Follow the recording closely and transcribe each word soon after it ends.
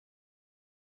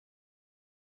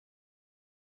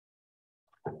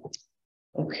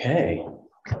Okay,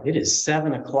 it is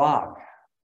 7 o'clock.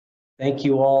 Thank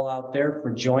you all out there for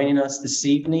joining us this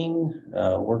evening.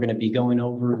 We're going to be going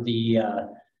over the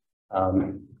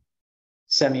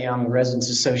Semillon Residents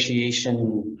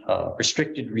Association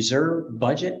restricted reserve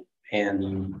budget and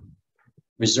the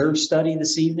reserve study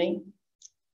this evening.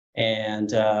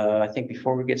 And I think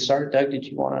before we get started, Doug, did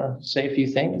you want to say a few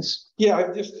things? Yeah,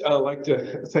 I'd just like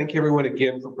to thank everyone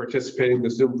again for participating in the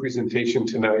Zoom presentation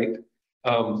tonight.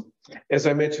 As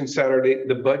I mentioned Saturday,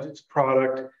 the budget's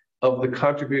product of the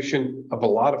contribution of a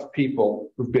lot of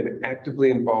people who've been actively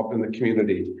involved in the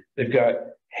community. They've got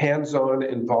hands-on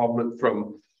involvement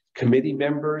from committee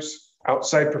members,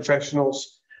 outside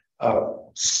professionals,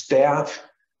 staff,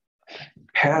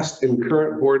 past and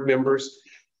current board members,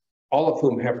 all of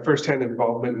whom have firsthand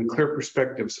involvement and clear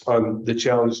perspectives on the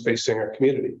challenges facing our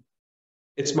community.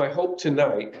 It's my hope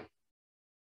tonight,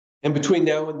 and between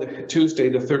now and the Tuesday,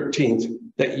 the 13th,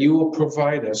 that you will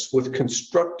provide us with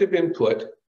constructive input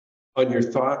on your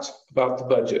thoughts about the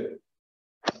budget.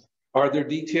 Are there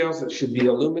details that should be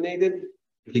illuminated,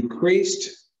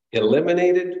 decreased,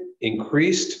 eliminated,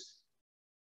 increased?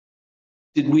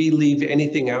 Did we leave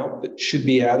anything out that should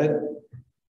be added?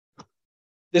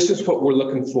 This is what we're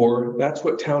looking for. That's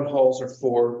what town halls are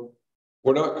for.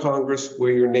 We're not Congress,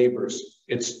 we're your neighbors.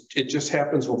 It just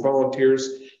happens we're volunteers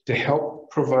to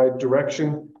help provide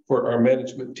direction for our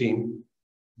management team.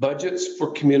 Budgets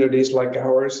for communities like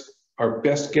ours are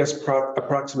best guess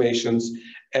approximations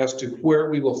as to where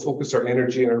we will focus our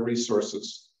energy and our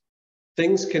resources.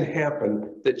 Things can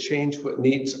happen that change what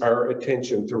needs our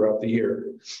attention throughout the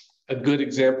year. A good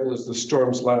example is the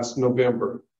storms last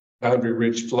November. Boundary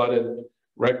Ridge flooded,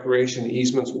 recreation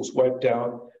easements was wiped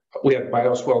out. We had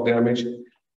bioswale damage.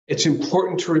 It's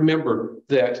important to remember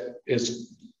that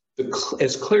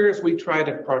as clear as we try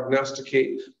to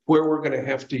prognosticate where we're going to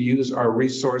have to use our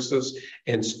resources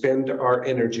and spend our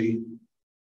energy,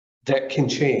 that can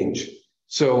change.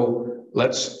 So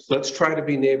let's try to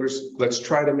be neighbors. Let's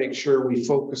try to make sure we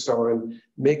focus on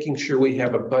making sure we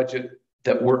have a budget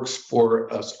that works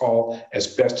for us all as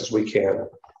best as we can.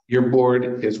 Your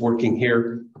board is working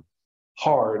here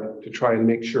hard to try and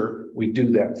make sure we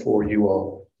do that for you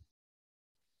all.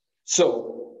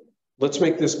 So let's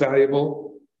make this valuable.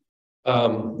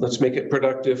 Let's make it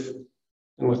productive.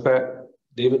 And with that,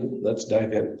 David, let's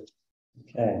dive in.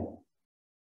 Okay.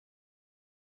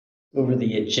 Over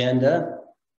the agenda,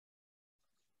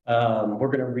 we're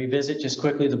going to revisit just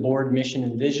quickly the board mission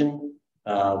and vision.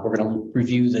 We're going to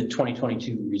review the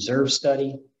 2022 reserve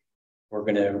study. We're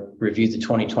going to review the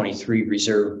 2023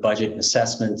 reserve budget and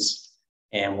assessments.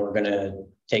 And we're going to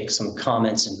take some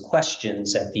comments and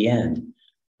questions at the end.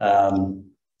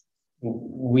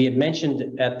 We had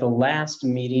mentioned at the last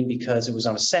meeting, because it was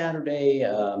on a Saturday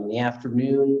in the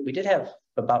afternoon, we did have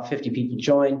about 50 people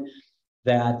join,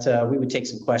 that we would take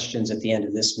some questions at the end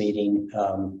of this meeting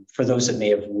for those that may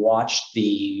have watched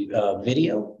the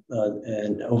video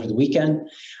and over the weekend.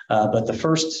 But the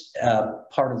first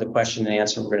part of the question and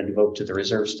answer, we're going to devote to the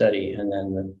reserve study, and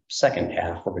then the second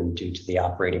half we're going to do to the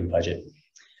operating budget.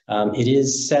 It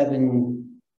is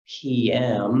 7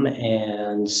 p.m.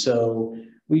 and so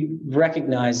we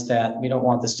recognize that we don't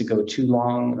want this to go too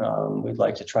long. We'd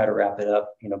like to try to wrap it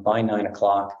up, by 9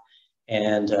 o'clock.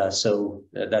 And so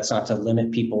that's not to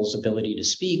limit people's ability to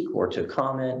speak or to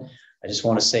comment. I just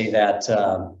want to say that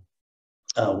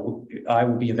I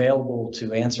will be available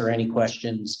to answer any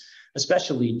questions,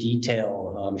 especially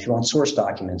detail. If you want source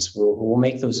documents, we'll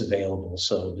make those available.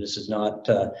 So this is not,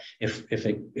 if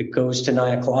it goes to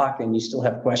 9 o'clock and you still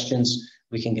have questions,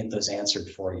 we can get those answered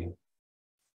for you.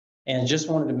 And just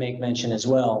wanted to make mention as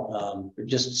well,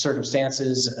 just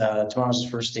circumstances, tomorrow's the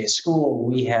first day of school.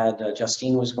 We had,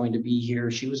 Justine was going to be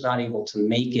here. She was not able to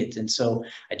make it. And so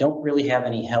I don't really have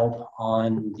any help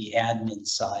on the admin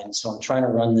side. And so I'm trying to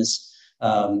run this,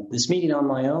 this meeting on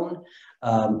my own.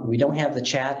 We don't have the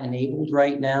chat enabled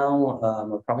right now.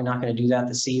 We're probably not going to do that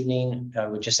this evening. I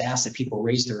would just ask that people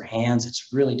raise their hands. It's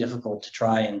really difficult to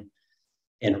try and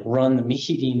run the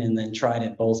meeting and then try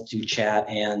to both do chat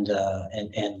and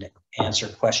answer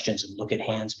questions and look at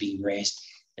hands being raised.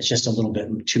 It's just a little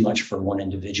bit too much for one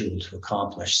individual to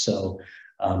accomplish. So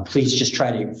please just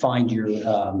try to find your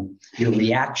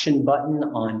reaction button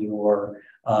on your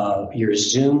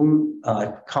Zoom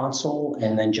console,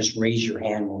 and then just raise your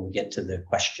hand when we get to the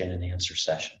question and answer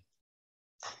session.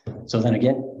 So then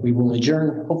again, we will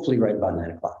adjourn hopefully right about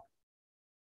 9 o'clock.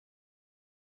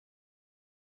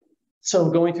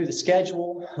 So going through the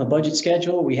schedule, a budget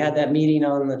schedule, we had that meeting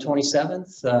on the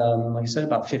 27th. Like I said,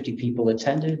 about 50 people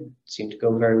attended, seemed to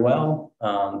go very well.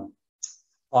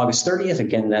 August 30th,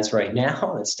 again, that's right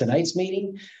now, that's tonight's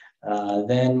meeting.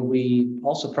 Then we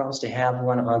also promised to have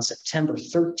one on September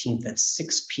 13th at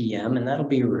 6 p.m. And that'll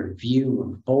be a review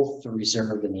of both the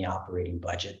reserve and the operating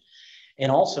budget.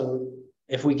 And also,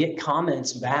 if we get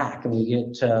comments back and we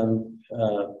get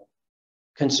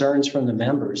concerns from the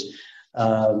members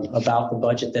about the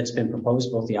budget that's been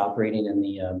proposed, both the operating and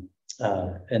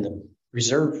the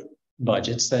reserve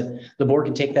budgets, that the board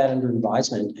can take that under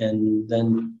advisement, and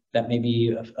then that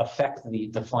maybe affect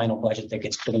the final budget that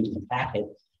gets put into the packet,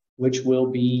 which will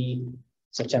be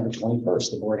September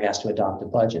 21st. The board has to adopt the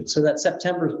budget. So that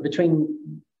September,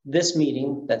 between this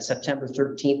meeting, that September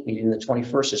 13th meeting, and the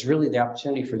 21st, is really the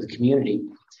opportunity for the community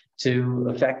to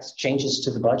affect changes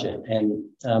to the budget. And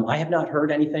I have not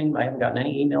heard anything. I haven't gotten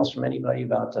any emails from anybody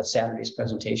about Saturday's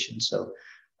presentation. So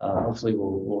hopefully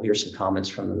we'll hear some comments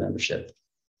from the membership.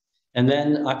 And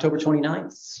then October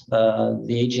 29th,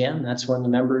 the AGM, that's when the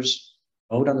members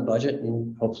vote on the budget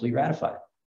and hopefully ratify it.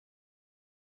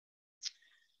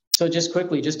 So just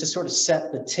quickly, just to sort of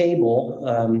set the table,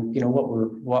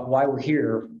 why we're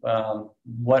here,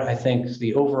 what I think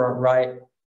the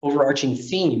overarching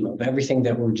theme of everything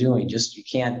that we're doing, just you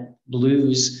can't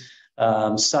lose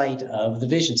sight of the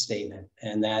vision statement.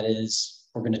 And that is,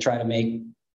 we're going to try to make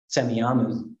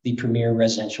Semiahmoo the premier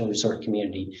residential resort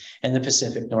community in the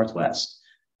Pacific Northwest.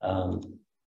 I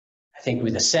think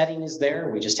the setting is there.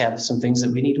 We just have some things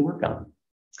that we need to work on.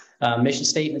 Mission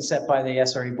statement set by the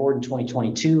SRA board in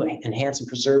 2022, enhance and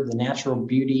preserve the natural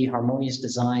beauty, harmonious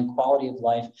design, quality of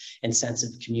life, and sense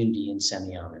of community in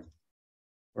Semiahmoo.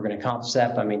 We're going to accomplish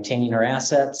that by maintaining our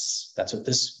assets. That's what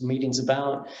this meeting's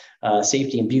about.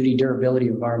 Safety and beauty, durability,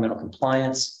 environmental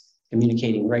compliance,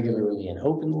 communicating regularly and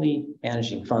openly,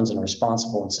 managing funds in a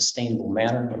responsible and sustainable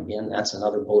manner. Again, that's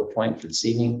another bullet point for this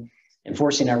evening.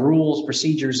 Enforcing our rules,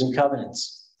 procedures, and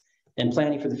covenants. And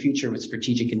planning for the future with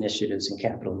strategic initiatives and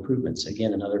capital improvements.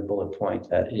 Again, another bullet point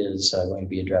that is going to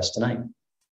be addressed tonight.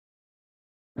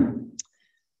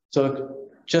 So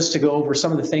just to go over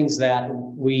some of the things that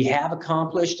we have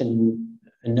accomplished and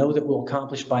know that we'll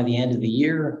accomplish by the end of the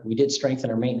year. We did strengthen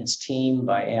our maintenance team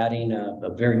by adding a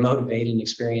very motivated and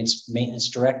experienced maintenance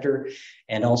director,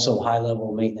 and also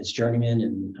high-level maintenance journeyman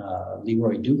and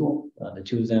Leroy Dougal. The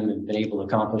two of them have been able to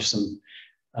accomplish some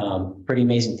pretty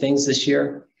amazing things this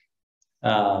year.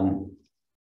 And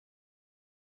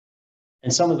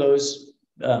some of those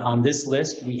on this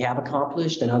list we have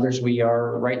accomplished, and others we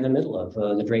are right in the middle of.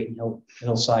 The Drayton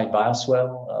Hillside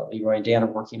Bioswale, Leroy and Dan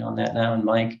are working on that now, and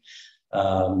Mike.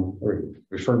 We're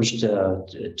refurbished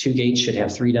 2 gates, should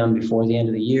have 3 done before the end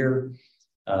of the year.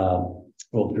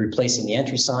 We'll be replacing the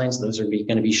entry signs. Those are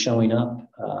going to be showing up,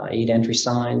 8 entry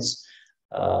signs.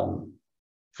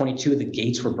 22 of the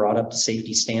gates were brought up to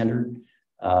safety standard.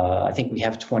 I think we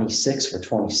have 26 for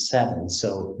 27.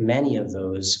 So many of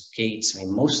those gates, I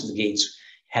mean, most of the gates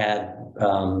had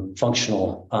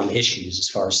functional issues as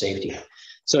far as safety.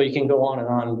 So you can go on and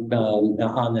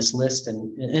on this list.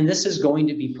 And this is going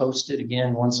to be posted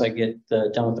again. Once I get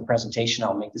done with the presentation,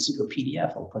 I'll make this into a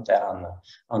PDF. I'll put that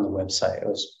on the website. I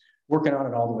was working on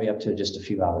it all the way up to just a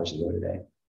few hours ago today.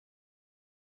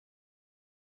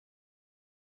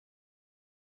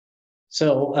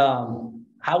 So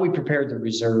how we prepared the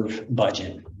reserve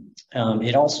budget.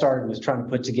 It all started with trying to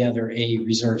put together a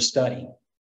reserve study.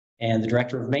 And the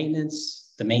director of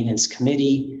maintenance, the maintenance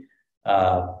committee,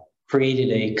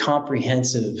 created a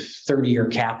comprehensive 30-year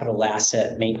capital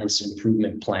asset maintenance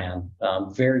improvement plan.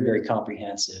 Very, very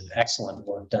comprehensive, excellent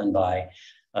work done by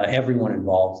everyone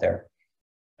involved there.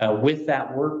 With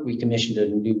that work, we commissioned a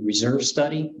new reserve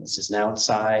study. This is an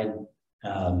outside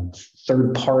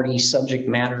third-party subject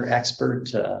matter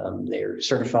expert. They're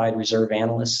certified reserve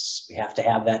analysts. We have to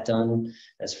have that done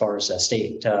as far as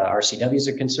state RCWs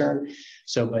are concerned.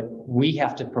 So, but we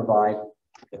have to provide,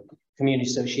 the community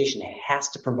association has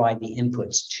to provide the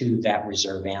inputs to that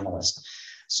reserve analyst.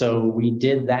 So we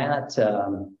did that.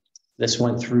 This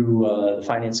went through the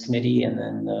finance committee and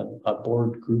then a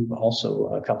board group also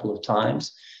a couple of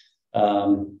times.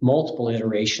 Multiple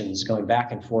iterations going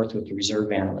back and forth with the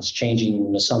reserve analysts,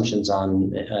 changing assumptions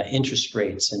on interest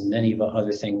rates and many of the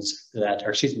other things that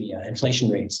are, inflation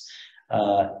rates.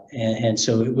 And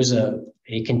so it was a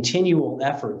continual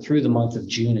effort through the month of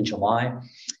June and July.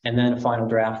 And then a final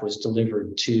draft was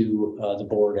delivered to the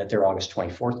board at their August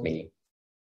 24th meeting.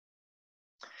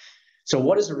 So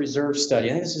what is a reserve study?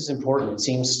 I think this is important. It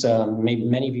seems maybe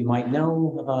many of you might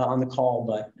know on the call,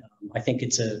 but I think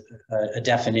it's a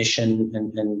definition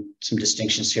and some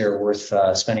distinctions here are worth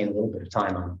spending a little bit of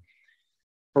time on.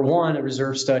 For one, a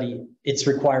reserve study, it's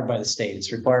required by the state.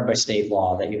 It's required by state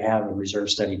law that you have a reserve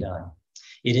study done.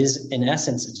 It is, in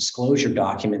essence, a disclosure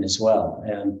document as well,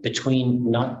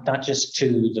 between not just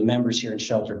to the members here in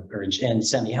Shelter or in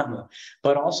Semiahmoo,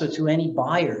 but also to any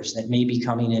buyers that may be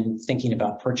coming in thinking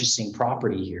about purchasing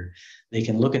property here. They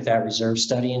can look at that reserve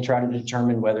study and try to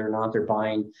determine whether or not they're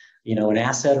buying, you know, an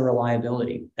asset or a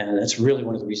liability. And that's really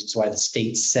one of the reasons why the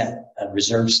state set a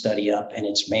reserve study up, and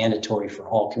it's mandatory for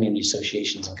all community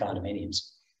associations and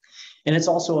condominiums. And it's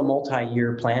also a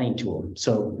multi-year planning tool,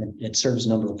 so it serves a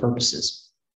number of purposes.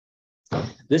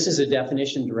 This is a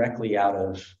definition directly out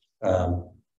of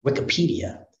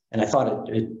Wikipedia, and I thought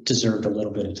it deserved a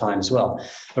little bit of time as well.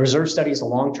 A reserve study is a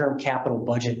long-term capital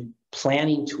budget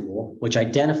planning tool which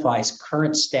identifies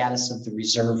current status of the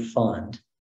reserve fund.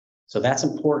 So that's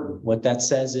important. What that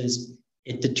says is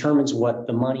it determines what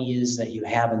the money is that you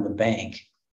have in the bank,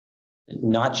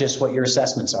 not just what your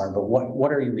assessments are, but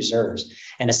what are your reserves,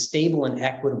 and a stable and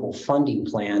equitable funding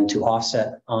plan to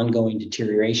offset ongoing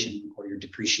deterioration or your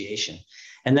depreciation.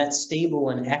 And that stable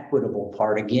and equitable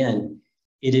part, again,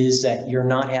 it is that you're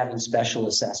not having special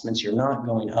assessments. You're not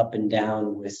going up and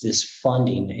down with this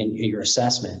funding in your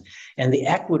assessment. And the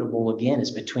equitable, again, is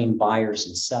between buyers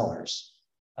and sellers,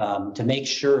 to make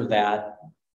sure that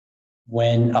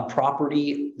when a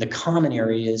property, the common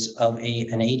areas of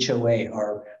an HOA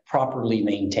are properly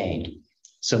maintained,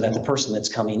 so that the person that's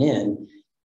coming in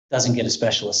doesn't get a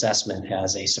special assessment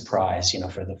as a surprise, you know,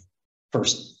 for the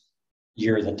first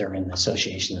year that they're in the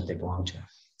association that they belong to.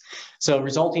 So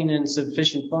resulting in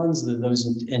sufficient funds,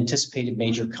 those anticipated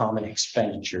major common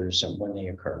expenditures when they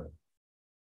occur.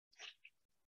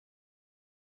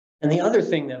 And the other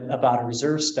thing about a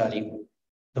reserve study,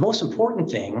 the most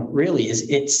important thing really is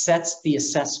it sets the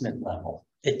assessment level.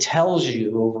 It tells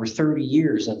you over 30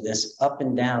 years of this up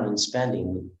and down in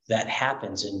spending that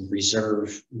happens in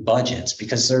reserve budgets,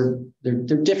 because they're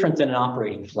different than an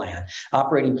operating plan.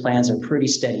 Operating plans are pretty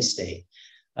steady state,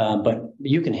 but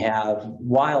you can have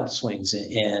wild swings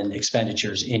in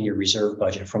expenditures in your reserve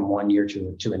budget from one year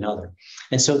to another.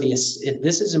 And so this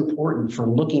is important for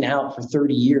looking out for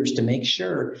 30 years to make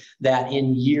sure that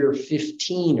in year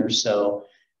 15 or so,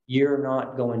 you're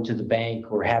not going to the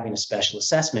bank or having a special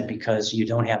assessment because you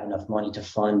don't have enough money to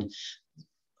fund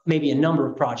maybe a number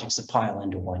of projects that pile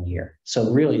into one year.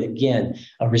 So really, again,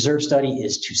 a reserve study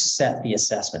is to set the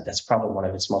assessment. That's probably one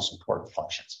of its most important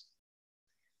functions.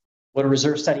 What a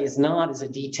reserve study is not is a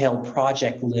detailed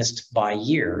project list by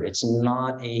year. It's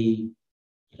not a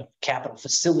capital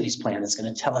facilities plan that's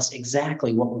going to tell us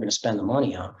exactly what we're going to spend the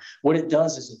money on. What it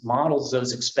does is it models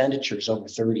those expenditures over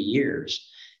 30 years.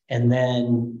 And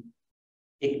then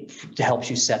it helps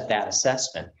you set that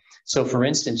assessment. So for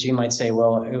instance, you might say,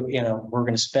 well, you know, we're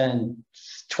going to spend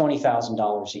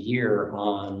 $20,000 a year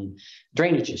on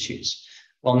drainage issues.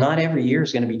 Well, not every year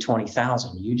is going to be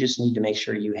 20,000. You just need to make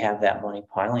sure you have that money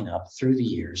piling up through the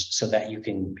years so that you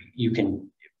can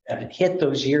hit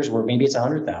those years where maybe it's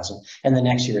 100,000 and the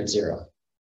next year it's zero.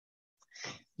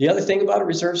 The other thing about a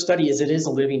reserve study is it is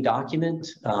a living document.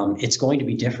 It's going to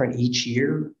be different each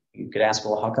year. You could ask,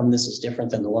 well, how come this is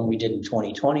different than the one we did in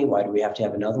 2020? Why do we have to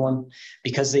have another one?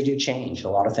 Because they do change. A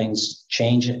lot of things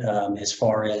change as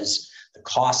far as the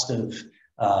cost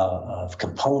of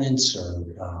components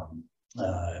or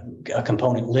a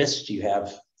component list. You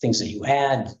have things that you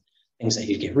add, things that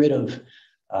you get rid of,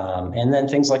 and then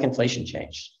things like inflation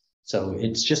change. So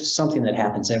it's just something that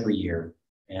happens every year,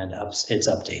 and it's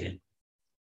updated.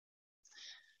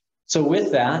 So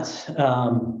with that,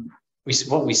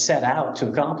 what we set out to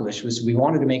accomplish was we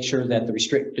wanted to make sure that the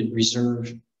restricted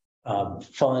reserve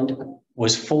fund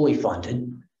was fully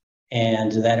funded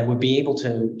and that it would be able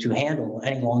to handle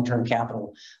any long-term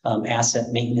capital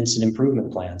asset maintenance and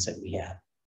improvement plans that we had.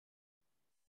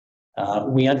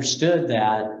 We understood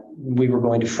that we were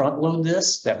going to front load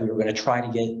this, that we were going to try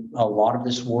to get a lot of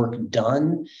this work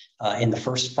done in the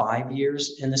first 5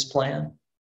 years in this plan,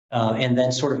 and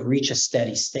then sort of reach a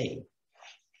steady state.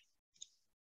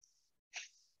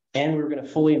 And we were going to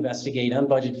fully investigate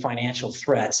unbudgeted financial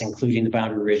threats, including the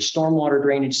Boundary Ridge stormwater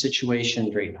drainage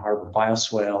situation, Drayton Harbor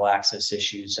bioswale access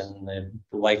issues, and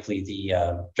likely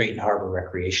the Drayton Harbor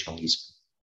recreational easement.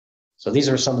 So these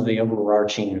are some of the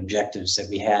overarching objectives that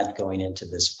we had going into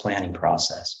this planning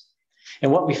process.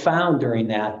 And what we found during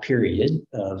that period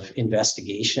of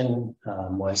investigation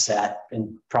was that,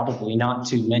 and probably not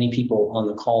to many people on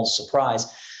the call's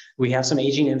surprise, we have some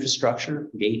aging infrastructure,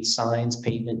 gates, signs,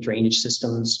 pavement, drainage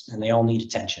systems, and they all need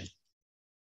attention.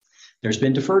 There's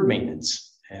been deferred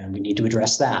maintenance, and we need to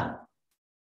address that.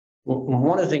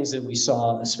 One of the things that we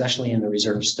saw, especially in the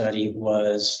reserve study,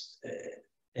 was,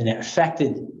 and it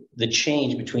affected the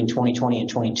change between 2020 and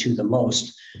 22 the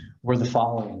most, were the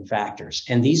following factors.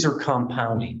 And these are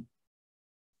compounding.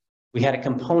 we had a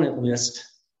component list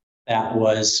that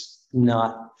was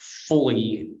not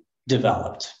fully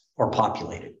developed or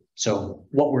populated. So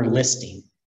what we're listing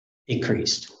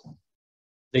increased.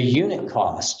 The unit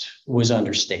cost was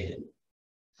understated.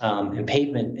 And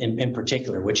pavement in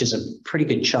particular, which is a pretty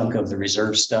good chunk of the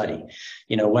reserve study,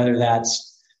 you know, whether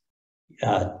that's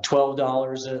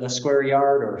 $12 a square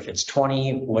yard, or if it's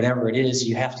 20, whatever it is,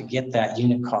 you have to get that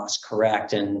unit cost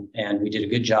correct. And we did a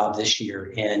good job this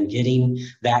year in getting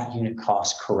that unit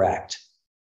cost correct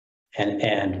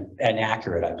and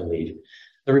accurate, I believe.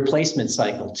 The replacement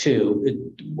cycle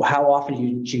too, how often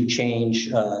do you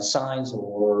change signs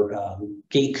or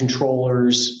gate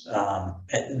controllers?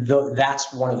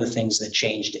 That's one of the things that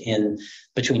changed in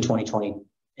between 2020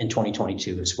 and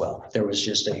 2022 as well. There was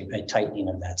just a tightening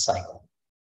of that cycle.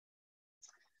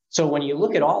 So when you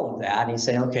look at all of that and you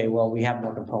say, okay, well, we have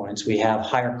more components, we have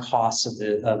higher costs of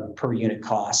the per unit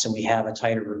costs, and we have a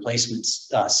tighter replacement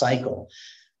cycle.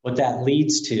 What that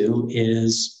leads to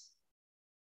is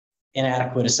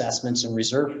inadequate assessments and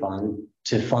reserve fund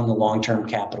to fund the long-term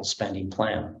capital spending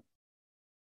plan.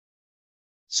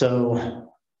 So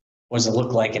what does it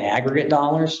look like in aggregate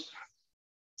dollars?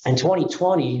 In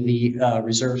 2020, the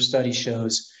reserve study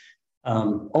shows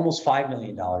almost $5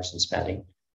 million in spending.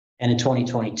 And in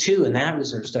 2022, in that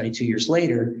reserve study, 2 years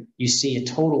later, you see a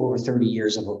total over 30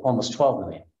 years of almost 12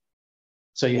 million.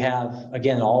 So you have,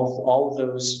 again, all of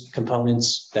those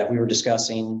components that we were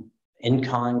discussing in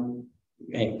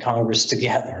Congress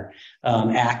together,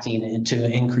 acting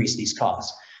to increase these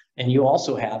costs. And you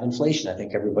also have inflation. I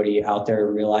think everybody out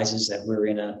there realizes that we're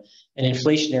in an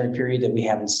inflationary period that we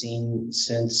haven't seen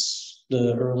since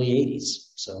the early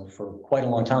 80s. So for quite a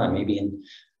long time, maybe in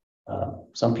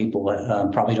some people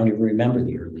probably don't even remember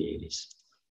the early 80s.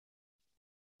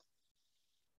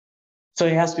 So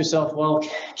you ask yourself, well,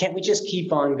 can't we just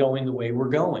keep on going the way we're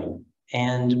going?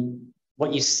 And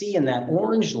what you see in that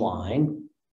orange line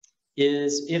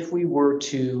is if we were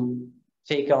to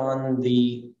take on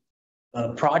the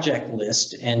project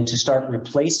list and to start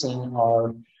replacing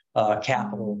our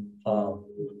capital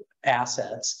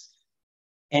assets,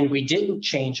 and we didn't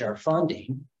change our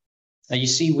funding, you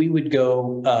see we would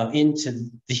go into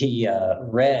the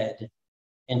red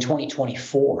in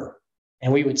 2024,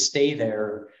 and we would stay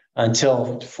there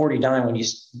until 49 when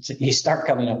you start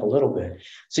coming up a little bit.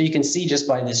 So you can see just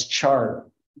by this chart,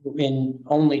 in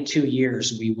only 2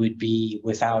 years, we would be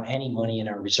without any money in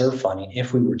our reserve funding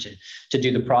if we were to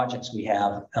do the projects we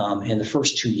have in the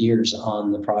first 2 years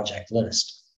on the project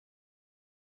list.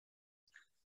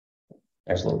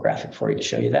 There's a little graphic for you to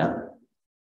show you that.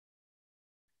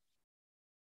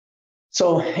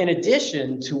 So in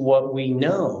addition to what we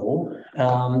know,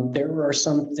 there are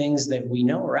some things that we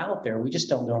know are out there. We just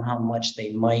don't know how much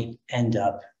they might end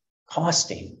up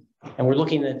costing. And we're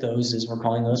looking at those, as we're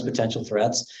calling those, potential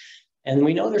threats. And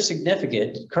we know they're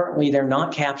significant. Currently, they're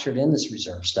not captured in this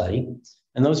reserve study.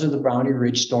 And those are the Boundary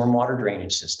Ridge stormwater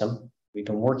drainage system. We've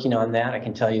been working on that, I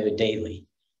can tell you, daily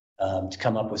to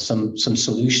come up with some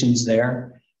solutions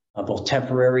there, both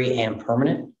temporary and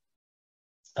permanent.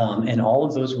 And all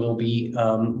of those will be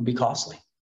costly.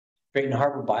 Drayton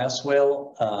Harbor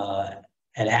bioswale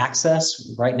and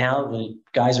access, right now, the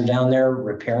guys are down there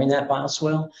repairing that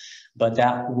bioswale, but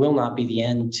that will not be the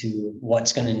end to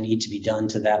what's going to need to be done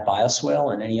to that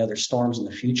bioswale, and any other storms in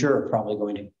the future are probably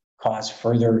going to cause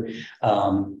further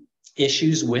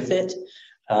issues with it.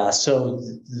 So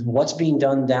what's being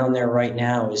done down there right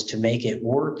now is to make it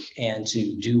work and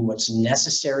to do what's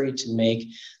necessary to make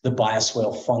the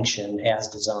bioswale function as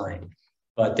designed.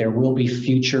 But there will be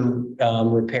future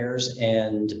repairs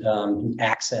and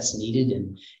access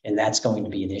needed, and that's going to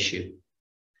be an issue.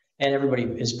 And everybody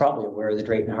is probably aware of the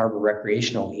Drayton Harbor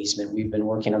recreational easement. We've been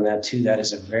working on that too. That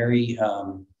is a very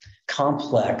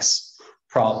complex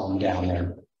problem down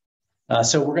there.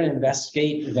 So we're going to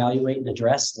investigate, evaluate, and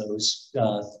address those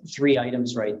 3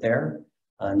 items right there.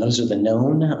 And those are the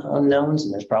known unknowns,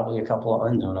 and there's probably a couple of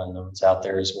unknown unknowns out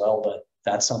there as well, but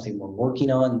that's something we're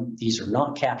working on. These are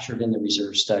not captured in the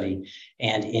reserve study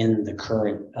and in the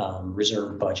current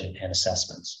reserve budget and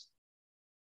assessments.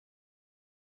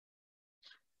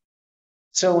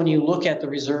 So when you look at the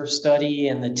reserve study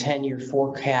and the 10-year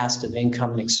forecast of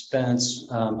income and expense,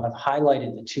 I've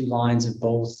highlighted the 2 lines of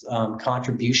both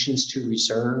contributions to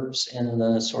reserves in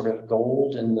the sort of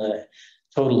gold and the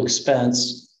total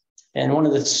expense. And one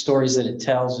of the stories that it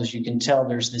tells is, you can tell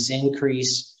there's this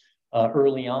increase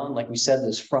early on, like we said,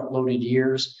 those front-loaded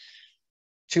years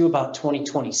to about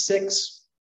 2026.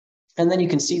 And then you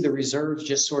can see the reserves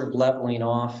just sort of leveling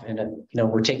off, and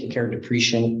we're taking care of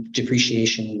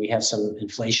depreciation. We have some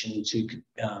inflation to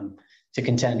to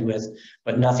contend with,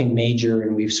 but nothing major,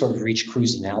 and we've sort of reached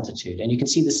cruising altitude. And you can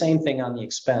see the same thing on the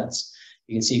expense.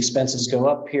 You can see expenses go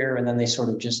up here, and then they sort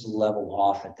of just level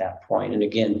off at that point. And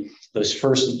again, those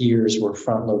first years were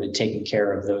front-loaded, taking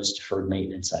care of those deferred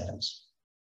maintenance items.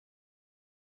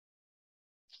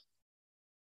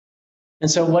 And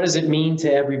so what does it mean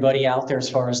to everybody out there as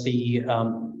far as the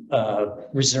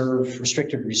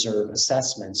restricted reserve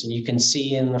assessments? And you can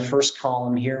see in the first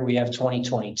column here, we have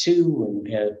 2022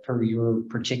 and per your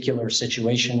particular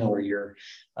situation or your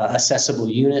assessable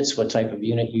units, what type of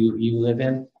unit you live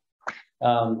in.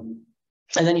 And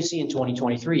then you see in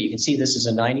 2023, you can see this is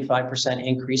a 95%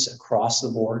 increase across the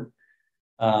board.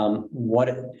 What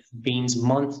it means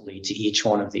monthly to each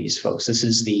one of these folks. This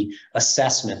is the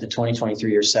assessment, the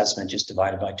 2023 assessment just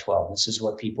divided by 12. This is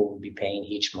what people will be paying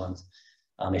each month,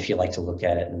 if you like to look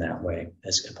at it in that way,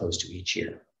 as opposed to each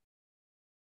year.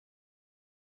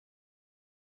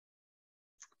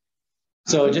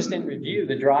 So just in review,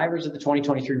 the drivers of the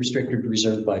 2023 restricted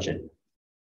reserve budget.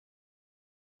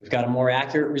 We've got a more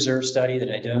accurate reserve study that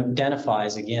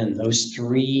identifies, again, those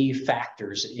three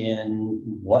factors in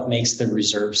what makes the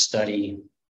reserve study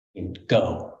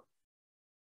go.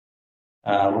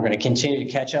 We're going to continue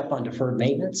to catch up on deferred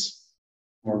maintenance.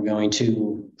 We're going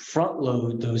to front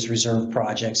load those reserve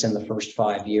projects in the first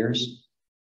 5 years.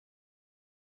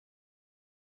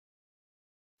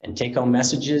 And take home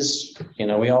messages,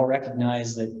 we all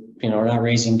recognize that, we're not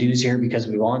raising dues here because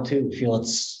we want to. We feel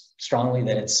it's strongly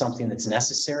that it's something that's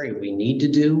necessary, we need to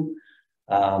do.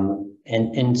 And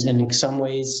in some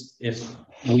ways, if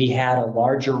we had a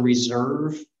larger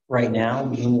reserve right now,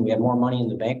 meaning we had more money in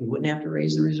the bank, we wouldn't have to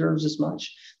raise the reserves as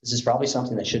much. This is probably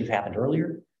something that should have happened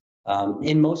earlier.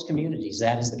 In most communities,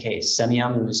 that is the case.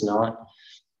 Semiahmoo is not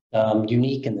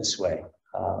unique in this way.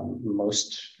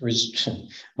 Most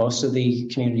of the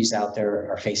communities out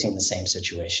there are facing the same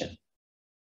situation.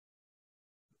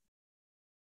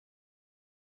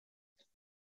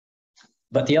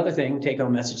 But the other thing,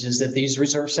 take-home message, is that these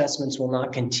reserve assessments will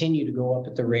not continue to go up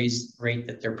at the raised rate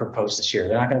that they're proposed this year.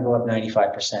 They're not going to go up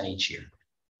 95% each year.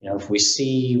 If we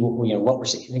see, what we're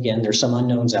seeing, again, there's some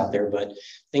unknowns out there, but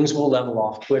things will level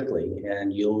off quickly,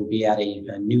 and you'll be at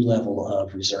a new level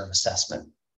of reserve assessment.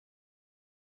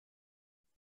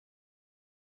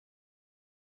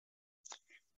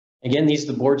 Again, these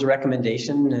are the board's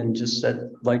recommendation, and just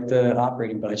like the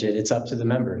operating budget, it's up to the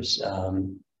members.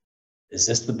 Is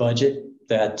this the budget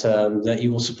that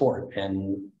you will support?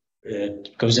 And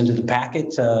it goes into the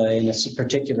packet in a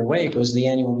particular way. It goes to the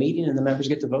annual meeting, and the members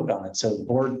get to vote on it. So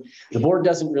the board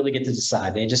doesn't really get to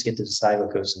decide. They just get to decide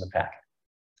what goes in the packet.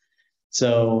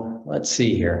 So let's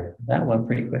see here. That went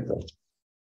pretty quickly.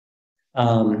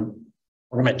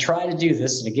 We're going to try to do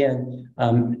this. And again,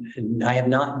 I have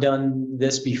not done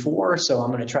this before, so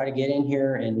I'm going to try to get in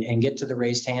here and get to the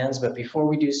raised hands. But before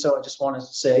we do so, I just want to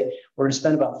say we're going to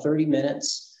spend about 30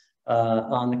 minutes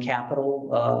on the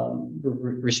capital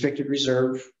restricted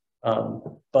reserve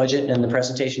budget and the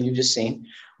presentation you've just seen.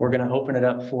 We're going to open it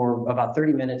up for about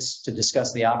 30 minutes to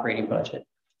discuss the operating budget.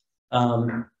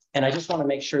 And I just want to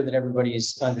make sure that everybody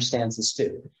understands this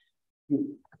too.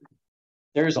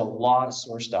 There's a lot of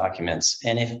source documents,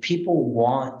 and if people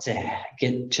want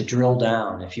to drill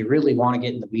down, if you really want to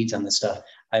get in the weeds on this stuff,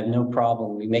 I have no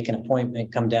problem. We make an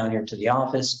appointment, come down here to the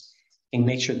office, and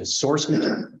make sure the source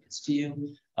material gets to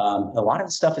you. A lot of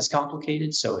the stuff is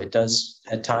complicated, so it does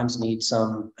at times need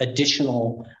some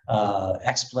additional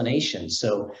explanation.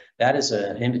 So that is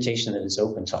an invitation that is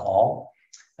open to all.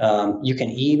 You can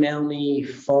email me,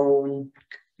 phone,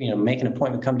 make an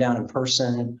appointment, come down in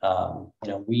person.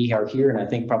 We are here, and I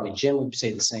think probably Jim would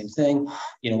say the same thing.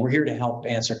 We're here to help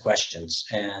answer questions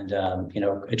and,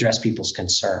 address people's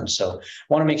concerns. So I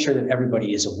want to make sure that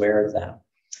everybody is aware of that.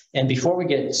 And before we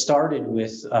get started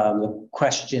with the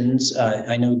questions,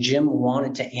 I know Jim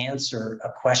wanted to answer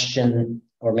a question,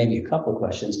 or maybe a couple of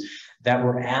questions, that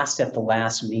were asked at the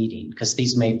last meeting, because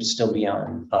these may still be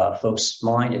on folks'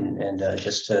 mind. And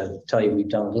just to tell you, we've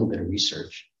done a little bit of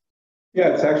research.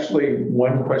 Yeah, it's actually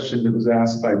one question that was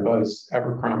asked by Buzz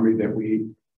Abercrombie that we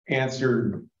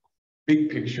answered big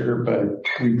picture, but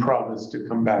we promised to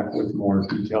come back with more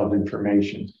detailed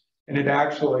information. And it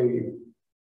actually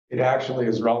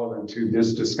is relevant to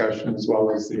this discussion as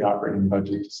well as the operating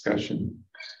budget discussion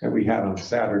that we had on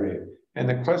Saturday. And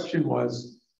the question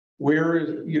was, where,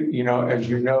 as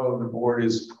you know, the board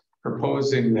is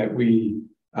proposing that we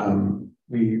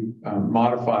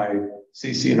modify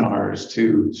CC&Rs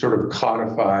to sort of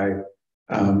codify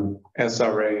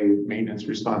SRA maintenance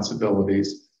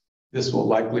responsibilities. This will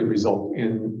likely result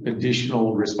in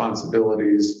additional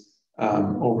responsibilities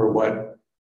over what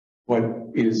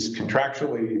is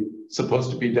contractually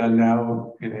supposed to be done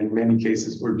now, and in many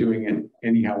cases, we're doing it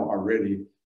anyhow already.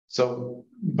 So,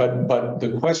 but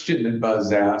the question that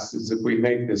Buzz asked is if we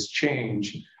make this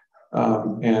change,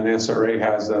 and SRA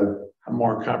has a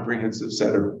more comprehensive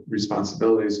set of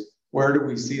responsibilities, where do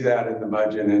we see that in the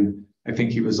budget? And I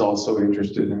think he was also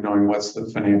interested in knowing what's the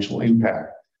financial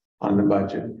impact on the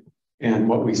budget. And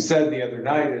what we said the other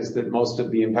night is that most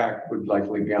of the impact would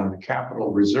likely be on the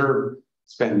capital reserve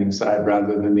spending side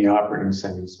rather than the operating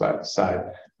spending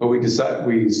side. But we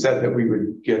said that we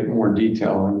would get more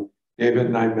detail. And David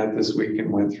and I met this week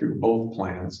and went through both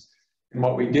plans. And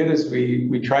what we did is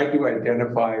we tried to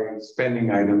identify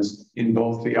spending items in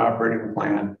both the operating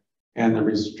plan and the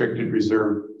restricted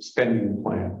reserve spending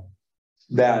plan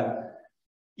that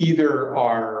either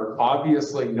are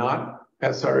obviously not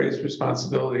SRA's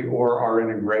responsibility or are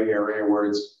in a gray area where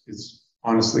it's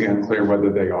honestly unclear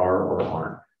whether they are or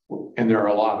aren't. And there are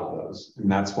a lot of those.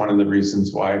 And that's one of the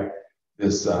reasons why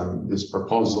this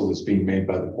proposal is being made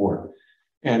by the board.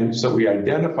 And so we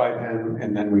identified them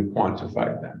and then we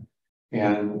quantified them.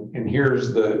 And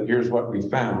here's what we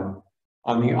found.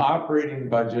 On the operating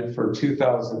budget for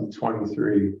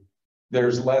 2023,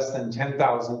 there's less than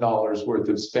 $10,000 worth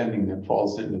of spending that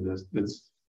falls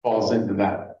into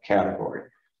that category.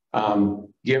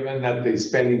 Given that the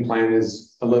spending plan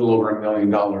is a little over $1 million,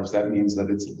 that means that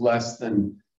it's less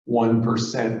than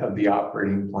 1% of the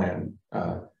operating plan,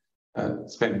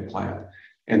 spending plan.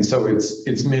 And so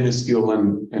it's minuscule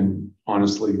and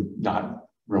honestly not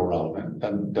real relevant,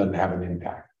 doesn't have an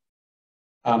impact.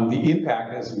 The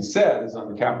impact, as we said, is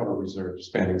on the capital reserve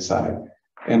spending side.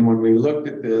 And when we looked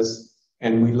at this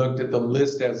and we looked at the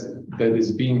list that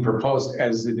is being proposed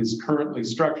as it is currently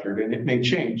structured, and it may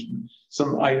change.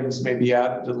 Some items may be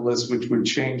added to the list, which would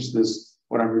change this,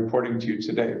 what I'm reporting to you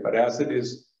today. But as it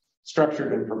is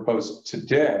structured and proposed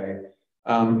today,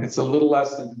 it's a little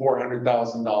less than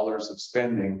 $400,000 of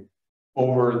spending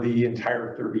over the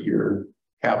entire 30-year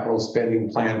capital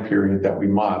spending plan period that we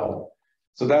modeled.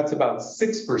 So that's about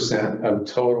 6% of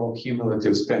total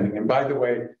cumulative spending. And by the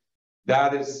way,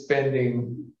 that is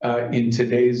spending in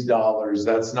today's dollars.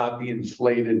 That's not the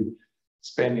inflated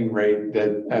spending rate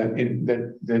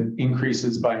that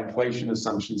increases by inflation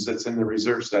assumptions that's in the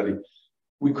reserve study.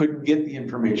 We couldn't get the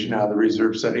information out of the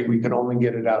reserve study. We could only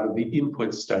get it out of the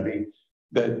input study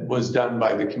that was done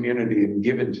by the community and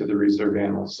given to the reserve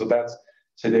analysts. So that's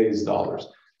today's dollars.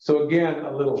 So again,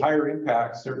 a little higher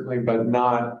impact certainly, but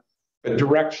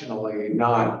directionally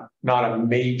not a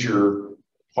major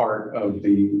part of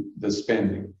the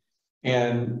spending.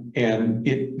 And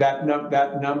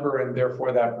that number and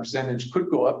therefore that percentage could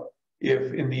go up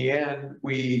if in the end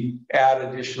we add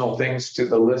additional things to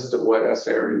the list of what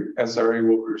SRA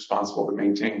will be responsible to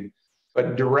maintain.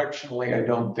 But directionally, I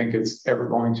don't think it's ever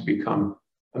going to become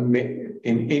in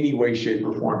any way, shape,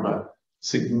 or form a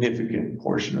significant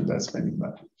portion of that spending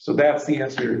budget. So that's the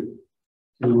answer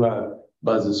to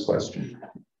Buzz's question.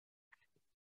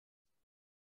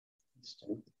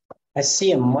 I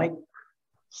see a Mike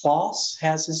Kloss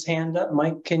has his hand up.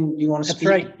 Mike, you want to speak?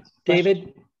 That's right.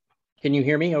 David, can you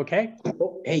hear me okay?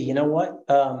 Oh, hey, you know what?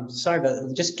 Sorry,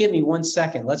 but just give me 1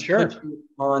 second. Let's put you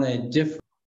on a different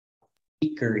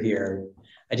speaker here.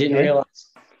 I didn't realize.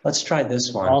 Let's try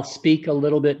this one. I'll speak a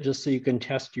little bit just so you can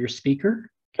test your speaker.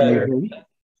 Can you hear me?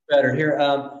 Better here.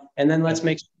 And then let's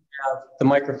make sure the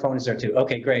microphone is there too.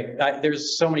 Okay, great.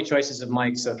 There's so many choices of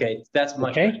mics. Okay, that's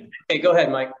much better. Okay, go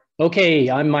ahead, Mike. Okay,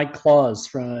 I'm Mike Claus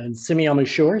from Simiama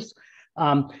Shores.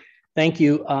 Thank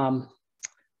you.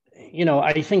 You know,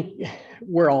 I think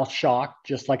we're all shocked,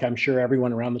 just like I'm sure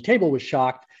everyone around the table was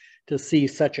shocked to see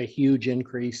such a huge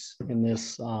increase in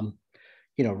this,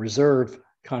 you know, reserve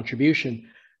contribution.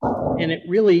 And it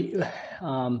really,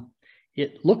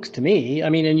 it looks to me, I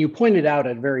mean, and you pointed out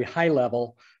at a very high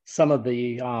level some of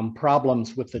the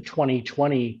problems with the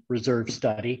 2020 reserve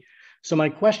study. So my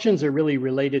questions are really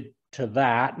related to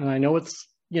that. And I know it's,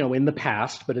 you know, in the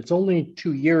past, but it's only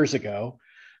 2 years ago.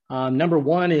 Number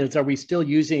one is, are we still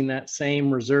using that same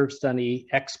reserve study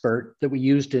expert that we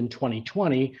used in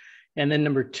 2020? And then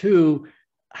number two,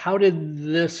 how did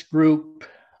this group,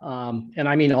 and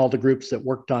I mean all the groups that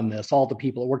worked on this, all the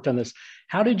people that worked on this,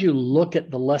 how did you look at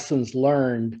the lessons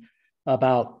learned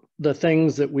about the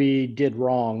things that we did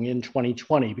wrong in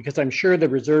 2020? Because I'm sure the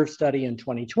reserve study in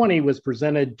 2020 was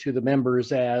presented to the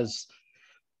members as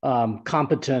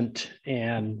competent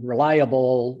and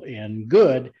reliable and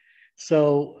good.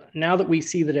 So now that we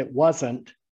see that it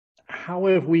wasn't, how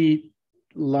have we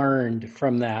learned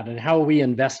from that and how have we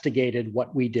investigated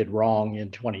what we did wrong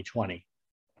in 2020?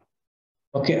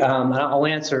 Okay, I'll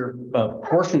answer a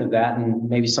portion of that and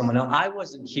maybe someone else. I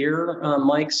wasn't here,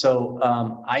 Mike, so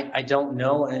I don't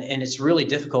know. And it's really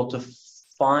difficult to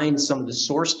find some of the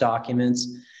source documents,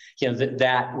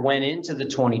 that went into the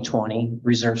 2020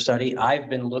 reserve study. I've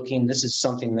been looking, this is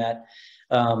something that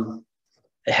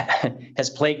has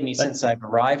plagued me since I've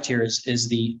arrived here is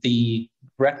the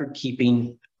record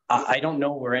keeping. I don't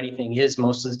know where anything is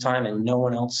most of the time, and no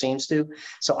one else seems to.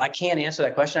 So I can't answer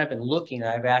that question. I've been looking.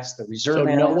 I've asked the reserve So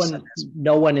analyst.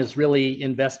 no one has really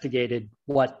investigated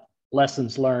what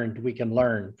lessons learned we can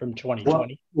learn from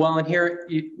 2020. Well, and here,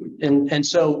 and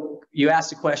so you asked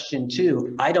the question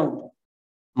too. I don't.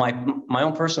 My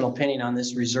own personal opinion on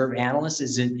this reserve analyst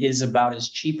is it is about as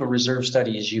cheap a reserve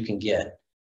study as you can get.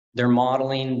 Their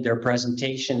modeling, their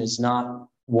presentation is not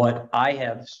what I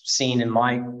have seen in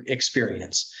my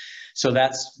experience. So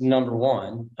that's number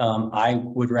one. I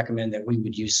would recommend that we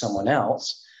would use someone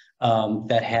else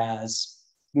that has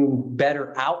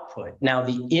better output. Now,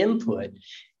 the input,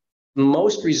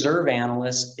 most reserve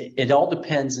analysts, it all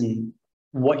depends on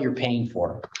what you're paying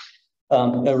for.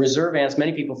 A reserve analyst,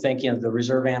 many people think, the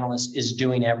reserve analyst is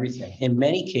doing everything. In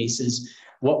many cases,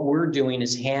 what we're doing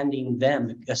is handing them,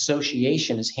 the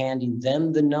association is handing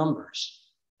them the numbers.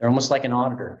 They're almost like an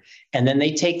auditor. And then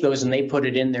they take those and they put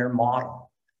it in their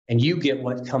model. And you get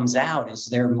what comes out is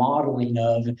their modeling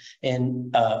of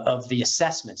the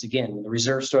assessments. Again, the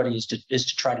reserve study is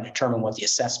to try to determine what the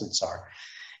assessments are.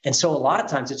 And so a lot of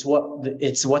times it's what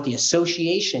the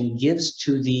association gives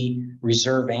to the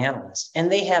reserve analyst.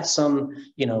 And they have some,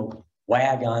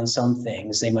 wag on some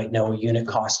things. They might know a unit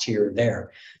cost here or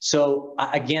there. So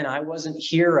again, I wasn't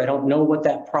here. I don't know what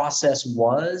that process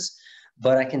was,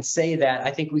 but I can say that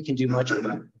I think we can do much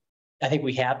better. I think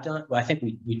we have done, well, I think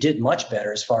we did much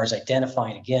better as far as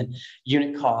identifying, again,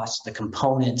 unit costs, the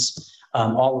components,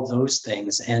 all of those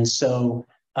things. And so,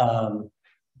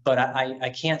 but I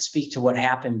can't speak to what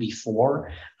happened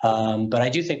before, but I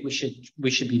do think we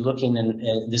should be looking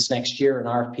in this next year an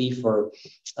RFP for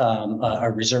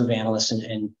a reserve analyst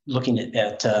and looking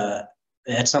at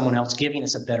someone else giving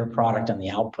us a better product on the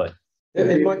output. Could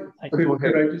I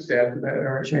just add to that,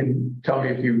 Eric, and tell me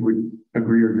if you would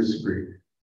agree or disagree?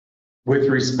 With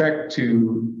respect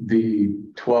to the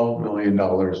 $12 million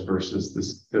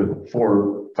versus the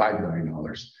 $5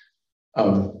 million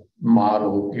of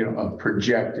model, of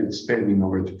projected spending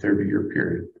over the 30-year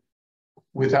period,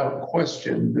 without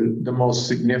question, the most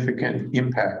significant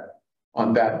impact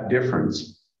on that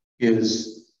difference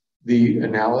is the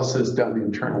analysis done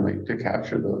internally to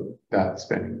capture that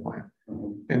spending plan.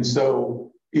 And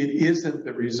so it isn't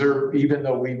the reserve, even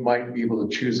though we might be able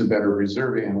to choose a better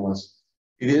reserve analyst,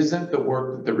 it isn't the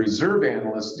work that the reserve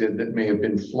analyst did that may have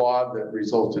been flawed that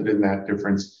resulted in that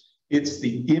difference. It's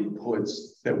the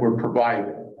inputs that were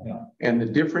provided. Yeah. And the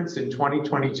difference in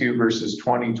 2022 versus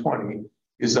 2020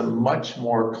 is a much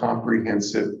more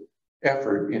comprehensive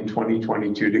effort in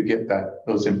 2022 to get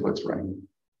those inputs right.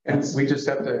 And we just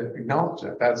have to acknowledge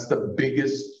that. That's the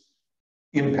biggest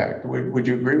impact. Would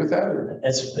you agree with that? Or?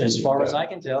 As far as I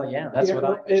can tell, yeah, that's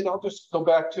what and I'll just go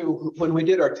back to when we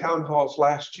did our town halls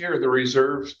last year, the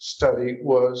reserve study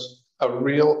was a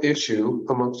real issue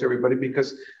amongst everybody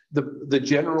because the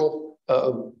general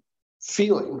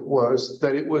feeling was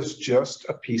that it was just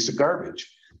a piece of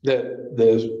garbage.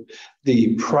 That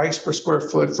the price per square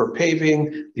foot for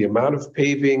paving, the amount of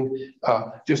paving,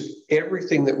 just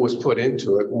everything that was put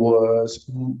into it was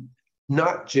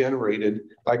not generated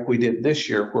like we did this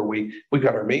year, where we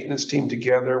got our maintenance team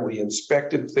together, we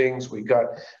inspected things, we got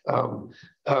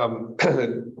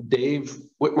Dave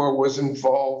Whitmore was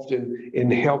involved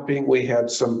in helping. We had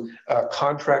some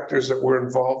contractors that were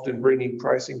involved in bringing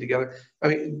pricing together. I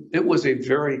mean, it was a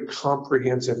very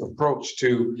comprehensive approach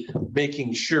to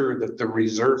making sure that the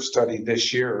reserve study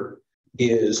this year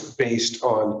is based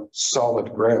on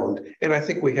solid ground. And I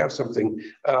think we have something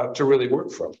to really work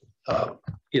from.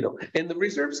 And the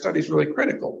reserve study is really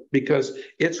critical because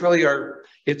it's really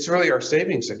our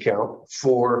savings account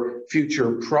for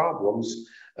future problems,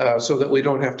 so that we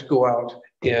don't have to go out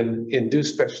and do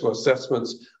special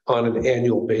assessments on an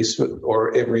annual basis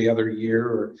or every other year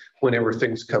or whenever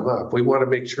things come up. We want to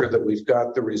make sure that we've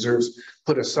got the reserves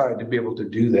put aside to be able to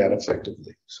do that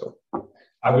effectively. So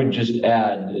I would just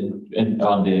add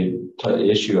on the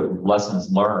issue of lessons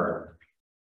learned.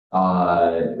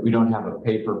 We don't have a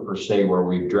paper per se where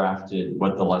we've drafted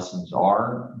what the lessons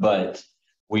are, but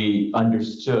we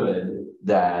understood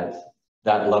that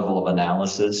level of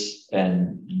analysis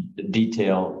and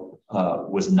detail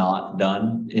was not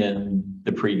done in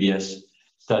the previous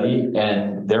study,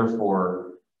 and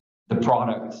therefore the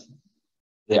product,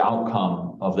 the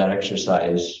outcome of that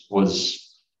exercise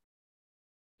was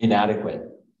inadequate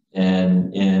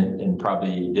and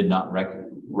probably did not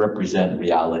represent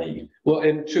reality. Well,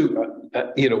 and two,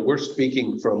 we're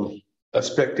speaking from a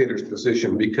spectator's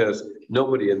position because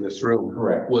nobody in this room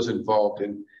Correct. was involved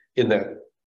in that,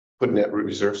 putting that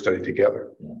reserve study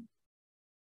together. Yeah.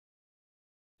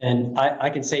 And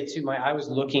I can say too, I was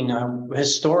looking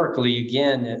historically,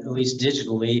 again, at least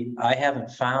digitally, I haven't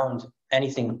found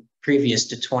anything previous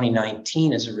to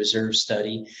 2019 as a reserve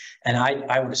study. And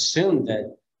I would assume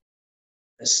that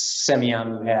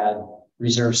Semiahmoo had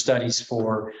reserve studies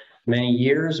for many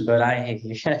years, but I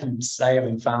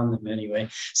haven't found them anyway.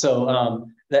 So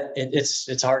that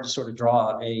it's hard to sort of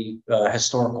draw a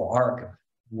historical arc of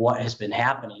what has been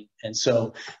happening. And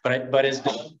so, but as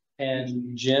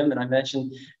and Jim and I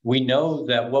mentioned, we know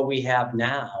that what we have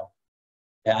now,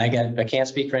 I can't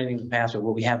speak for anything in the past, but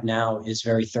what we have now is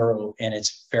very thorough and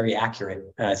it's very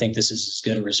accurate. And I think this is as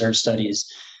good a reserve study as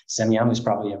Semiahmoo's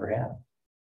probably ever had.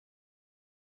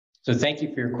 So thank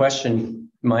you for your question,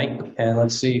 Mike. And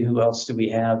let's see, who else do we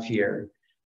have here?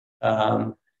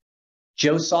 Joe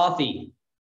Sothi.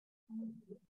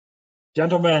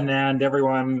 Gentlemen and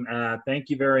everyone, thank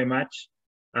you very much.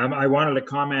 I wanted to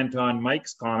comment on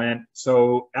Mike's comment.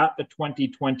 So at the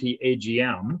 2020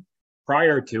 AGM,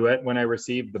 prior to it, when I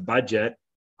received the budget,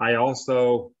 I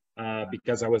also,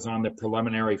 because I was on the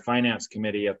preliminary finance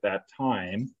committee at that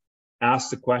time,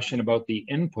 asked the question about the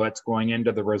inputs going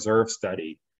into the reserve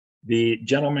study. The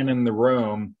gentlemen in the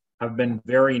room have been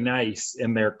very nice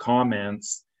in their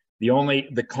comments.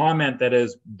 The comment that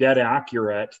is dead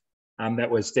accurate that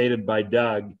was stated by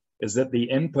Doug is that the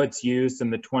inputs used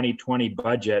in the 2020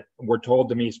 budget were told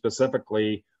to me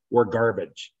specifically were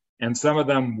garbage. And some of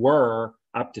them were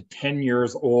up to 10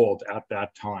 years old at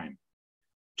that time.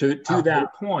 To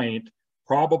that point,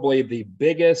 probably the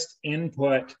biggest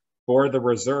input for the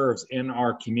reserves in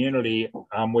our community,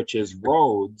 which is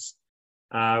roads,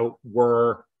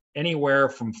 were anywhere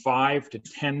from 5 to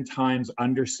 10 times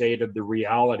understated the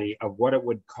reality of what it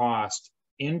would cost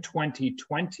in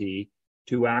 2020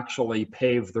 to actually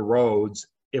pave the roads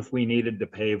if we needed to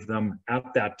pave them at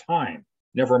that time,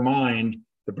 never mind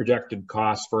the projected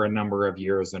costs for a number of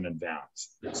years in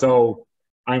advance. So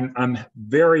I'm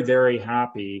very, very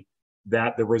happy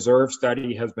that the reserve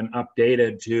study has been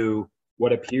updated to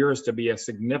what appears to be a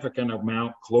significant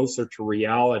amount closer to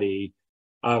reality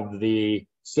of the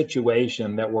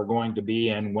situation that we're going to be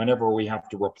in whenever we have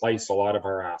to replace a lot of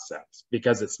our assets,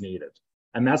 because it's needed.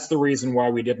 And that's the reason why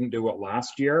we didn't do it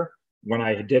last year. When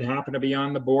I did happen to be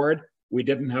on the board, we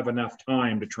didn't have enough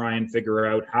time to try and figure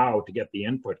out how to get the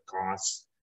input costs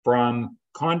from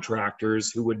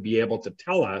contractors who would be able to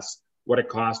tell us what it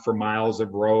costs for miles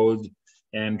of road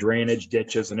and drainage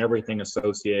ditches and everything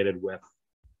associated with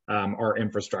our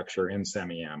infrastructure in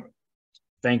Semiahmoo.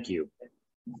 Thank you.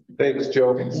 Thanks,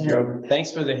 Joe.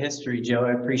 Thanks for the history, Joe.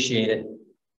 I appreciate it.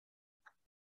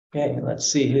 Okay,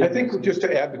 let's see. I think just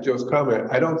to add to Joe's comment,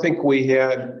 I don't think we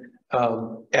had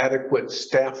adequate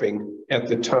staffing at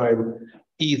the time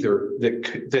either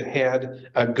that had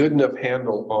a good enough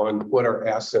handle on what our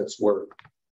assets were.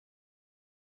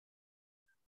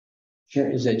 Sure,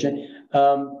 is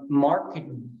that Mark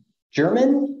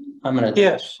German? I'm gonna.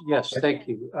 Yes, thank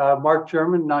you. Mark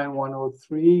German,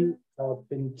 9103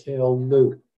 Pintail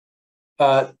Loop.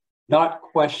 Not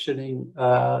questioning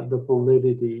the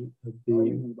validity of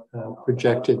the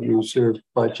projected reserve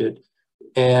budget,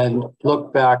 and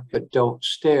look back but don't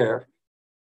stare.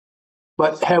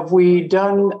 But have we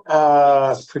done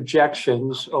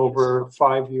projections over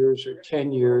 5 years or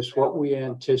 10 years, what we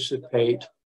anticipate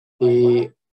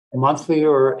the monthly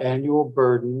or annual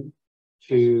burden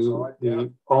to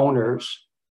the owners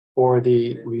for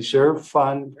the reserve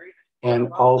fund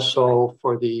and also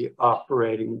for the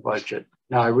operating budget?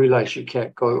 Now, I realize you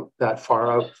can't go that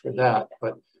far out for that,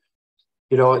 but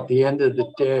at the end of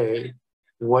the day,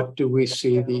 what do we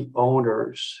see the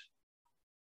owners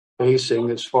facing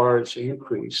as far as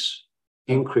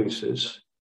increases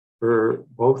for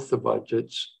both the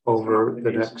budgets over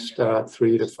the next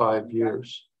 3 to 5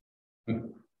 years?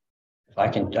 I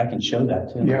can show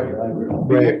that too. Yeah,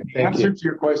 Great, the answer to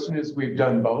your question is we've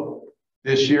done both.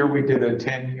 This year we did a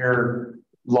 10-year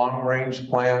long-range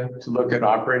plan to look at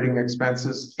operating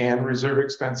expenses and reserve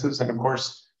expenses. And of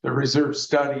course, the reserve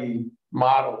study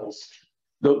models,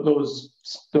 those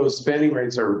spending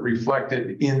rates are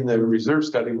reflected in the reserve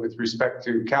study with respect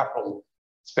to capital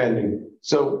spending.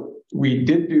 So we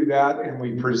did do that and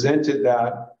we presented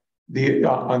that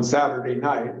on Saturday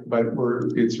night, but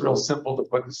it's real simple to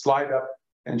put the slide up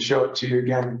and show it to you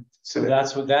again. So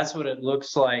that's what it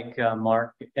looks like,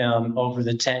 Mark, over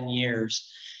the 10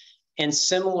 years. And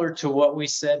similar to what we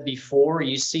said before,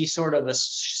 you see sort of a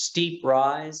steep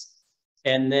rise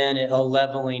and then a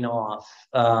leveling off,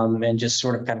 and just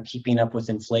sort of kind of keeping up with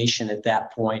inflation at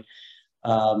that point,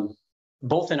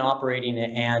 both in operating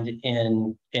and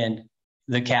in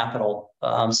the capital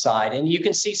side. And you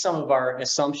can see some of our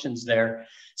assumptions there,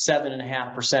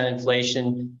 7.5%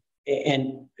 inflation,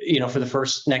 and for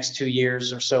the next 2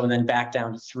 years or so, and then back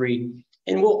down to 3%.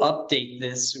 And we'll update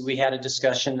this. We had a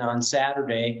discussion on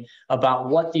Saturday about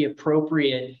what the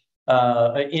appropriate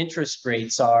interest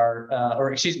rates are,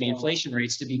 inflation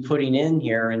rates to be putting in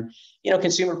here. And,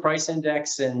 consumer price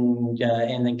index and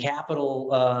then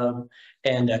capital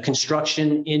and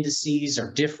construction indices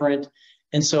are different.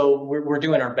 And so we're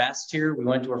doing our best here. We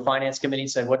went to our finance committee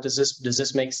and said, does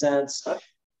this make sense?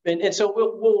 And so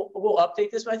we'll update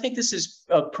this, but I think this is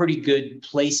a pretty good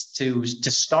place to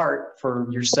start for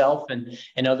yourself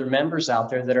and other members out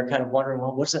there that are kind of wondering,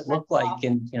 well, what does it look like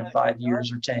in 5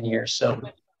 years or 10 years? So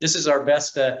this is our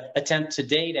best attempt to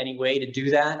date anyway to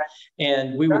do that.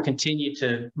 And we will continue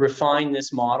to refine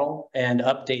this model and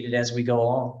update it as we go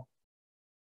along.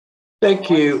 Thank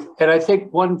you. And I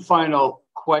think one final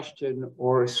question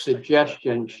or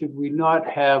suggestion, should we not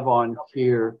have on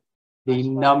here the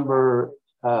number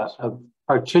of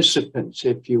participants,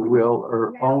 if you will,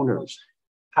 or owners,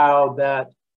 how that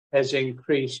has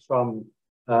increased from,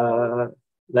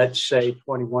 let's say,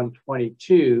 21,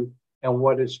 22, and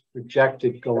what is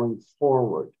projected going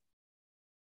forward?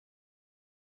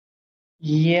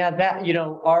 Yeah, that,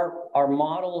 our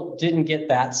model didn't get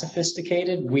that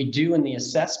sophisticated. We do in the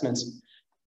assessments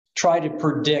try to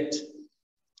predict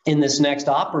in this next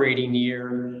operating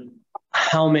year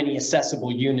how many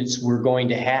accessible units we're going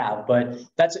to have. But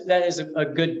that is a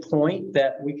good point,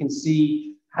 that we can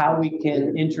see how we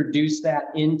can introduce that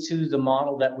into the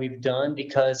model that we've done,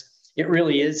 because it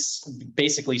really is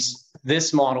basically,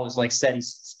 this model is like steady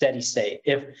state.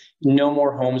 If no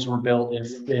more homes were built,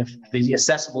 if the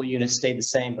accessible units stayed the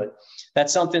same. But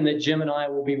that's something that Jim and I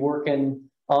will be working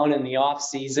on in the off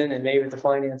season, and maybe with the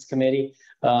finance committee.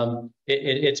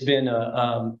 It's been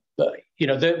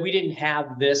we didn't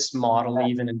have this model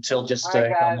even until just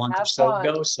a month or so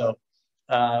ago. So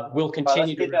we'll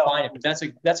continue to refine it. But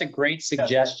that's a great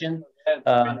suggestion,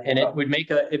 and it would make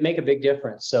a big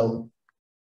difference. So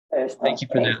thank you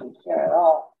for that.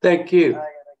 Thank you.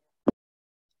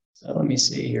 So let me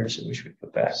see here. So we should go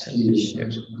back to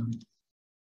the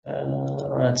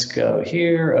let's go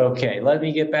here. Okay, let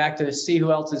me get back to see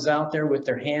who else is out there with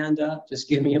their hand up. Just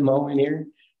give me a moment here.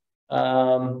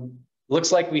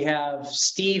 Looks like we have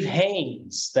Steve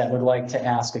Haynes that would like to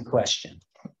ask a question.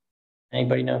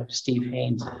 Anybody know who Steve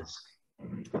Haynes is?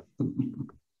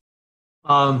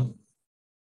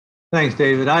 Thanks,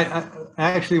 David. I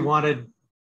actually wanted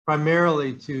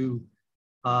primarily to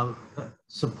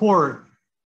support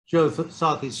Joe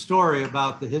Southey's story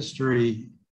about the history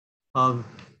of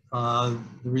the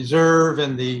reserve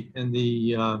and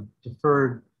the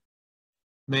deferred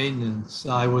maintenance.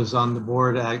 I was on the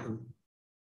board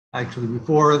actually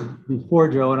before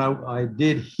Joe, and I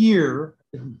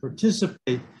didn't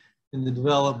participate in the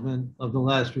development of the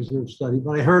last reserve study,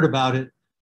 but I heard about it,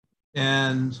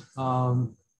 and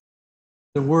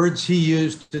the words he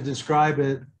used to describe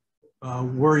it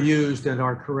were used and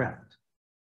are correct.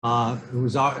 We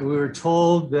were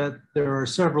told that there are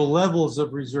several levels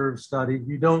of reserve study.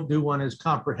 You don't do one as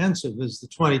comprehensive as the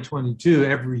 2022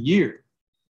 every year.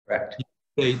 Correct.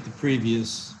 You update the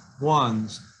previous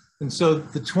ones. And so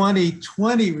the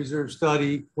 2020 reserve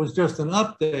study was just an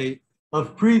update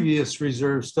of previous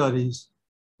reserve studies,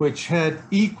 which had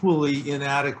equally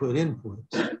inadequate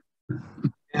inputs.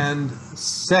 And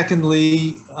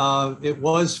secondly, it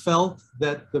was felt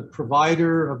that the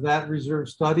provider of that reserve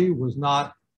study was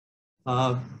not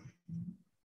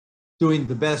doing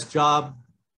the best job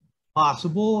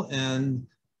possible, and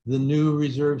the new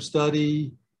reserve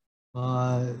study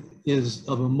is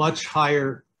of a much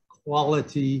higher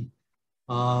quality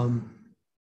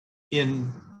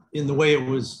in the way it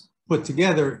was put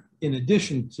together, in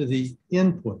addition to the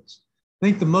inputs. I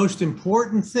think the most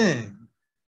important thing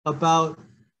about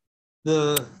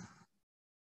the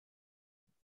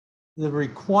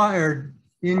required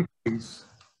increase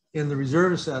in the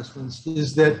reserve assessments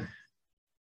is that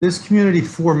this community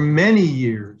for many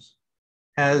years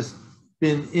has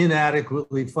been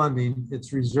inadequately funding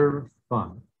its reserve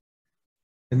fund.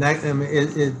 And that, I mean,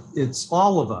 it's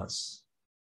all of us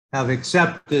have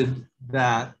accepted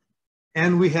that,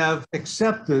 and we have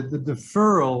accepted the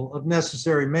deferral of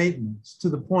necessary maintenance to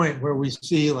the point where we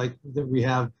see like that we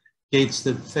have gates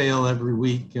that fail every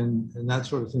week and that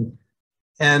sort of thing.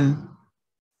 And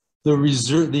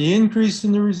the increase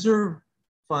in the reserve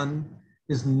fund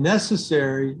is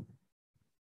necessary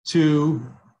to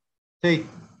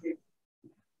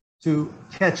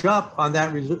catch up on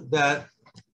that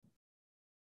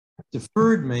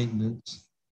deferred maintenance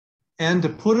and to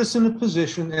put us in a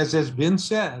position, as has been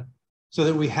said, so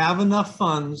that we have enough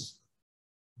funds,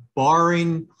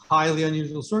 barring highly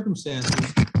unusual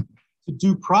circumstances, to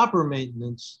do proper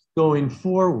maintenance going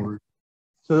forward,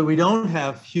 so that we don't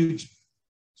have huge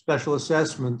special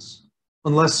assessments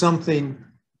unless something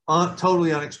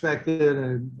totally unexpected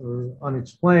or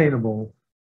unexplainable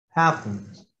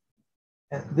happens.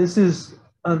 And this is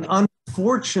an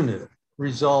unfortunate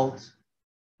result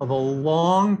of a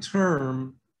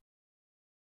long-term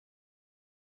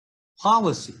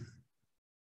policy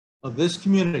of this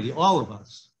community, all of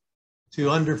us, to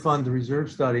underfund the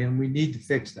reserve study, and we need to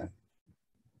fix that.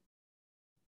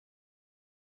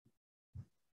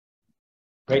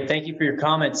 Great, thank you for your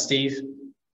comments, Steve.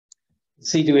 Let's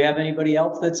see, do we have anybody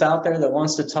else that's out there that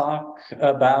wants to talk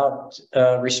about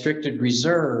restricted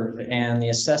reserve and the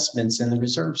assessments in the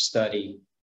reserve study?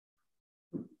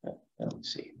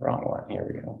 Let's see, wrong one. Here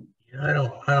we go. I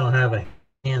don't have a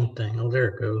hand thing. Oh, there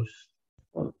it goes.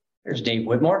 Well, there's Dave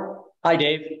Whitmore. Hi,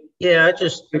 Dave. Yeah, I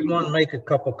just want to make a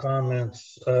couple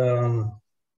comments.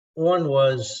 One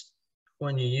was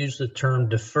when you use the term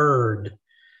deferred,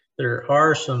 there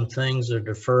are some things that are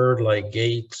deferred, like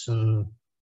gates and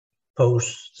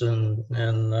posts and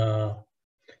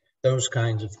those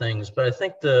kinds of things. But I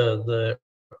think the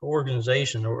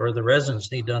organization or the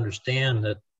residents need to understand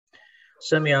that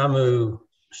Semiahmoo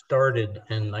started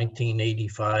in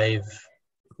 1985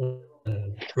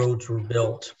 when roads were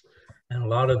built, and a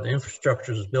lot of the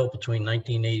infrastructure was built between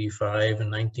 1985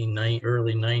 and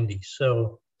early 90s.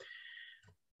 So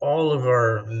all of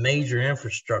our major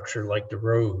infrastructure, like the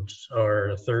roads,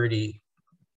 are 30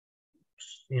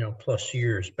 plus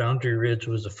years. Boundary Ridge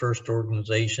was the first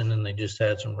organization, and they just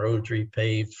had some roads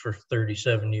repaved for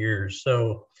 37 years.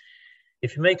 So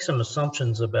if you make some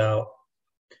assumptions about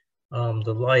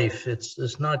the life,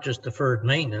 it's not just deferred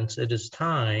maintenance. It is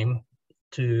time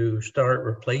to start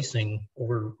replacing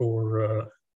or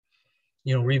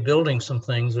rebuilding some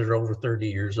things that are over 30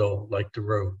 years old, like the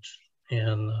roads.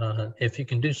 And if you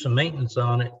can do some maintenance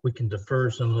on it, we can defer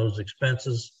some of those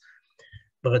expenses.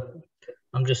 But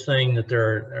I'm just saying that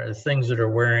there are things that are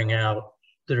wearing out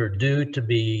that are due to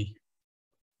be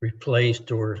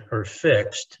replaced or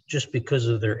fixed just because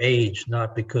of their age,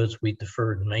 not because we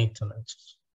deferred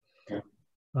maintenance.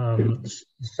 The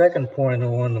second point I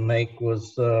wanted to make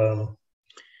was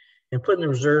in putting the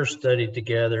reserve study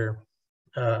together,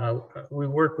 we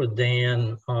worked with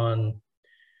Dan on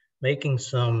making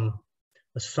some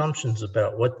assumptions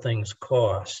about what things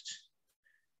cost.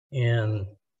 And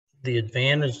the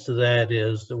advantage to that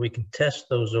is that we can test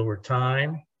those over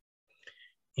time.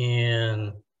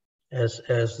 And as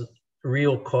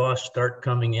real costs start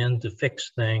coming in to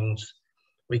fix things,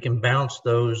 we can bounce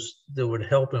those that would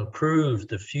help improve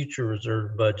the future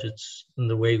reserve budgets and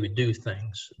the way we do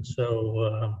things.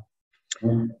 So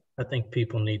I think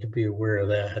people need to be aware of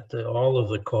that. All of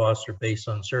the costs are based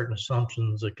on certain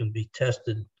assumptions that can be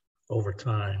tested over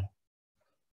time.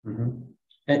 Mm-hmm.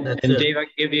 And Dave, I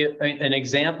give you an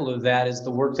example of that is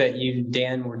the work that you,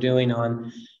 Dan, were doing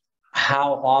on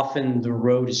how often the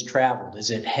road is traveled.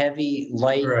 Is it heavy,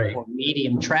 light, right, or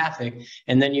medium traffic?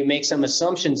 And then you make some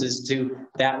assumptions as to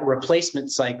that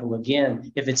replacement cycle.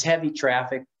 Again, if it's heavy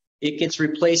traffic, it gets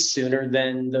replaced sooner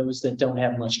than those that don't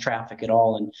have much traffic at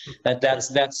all. And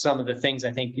that's some of the things,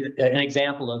 I think, an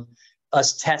example of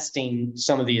us testing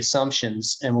some of the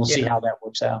assumptions, and we'll see how that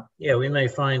works out. Yeah, we may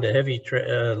find a heavy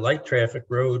light traffic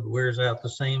road wears out the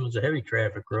same as a heavy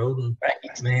traffic road, and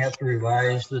may have to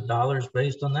revise the dollars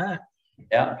based on that.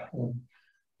 Yeah.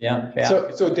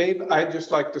 So Dave, I'd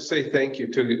just like to say thank you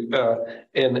to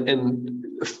and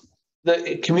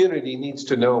the community needs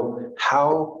to know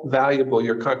how valuable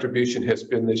your contribution has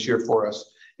been this year for us,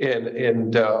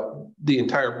 and the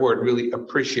entire board really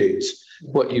appreciates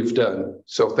what you've done.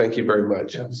 So thank you very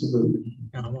much. Absolutely.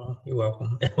 Oh, well, you're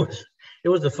welcome. It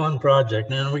was a fun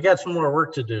project, and we got some more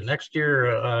work to do. Next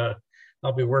year,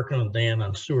 I'll be working with Dan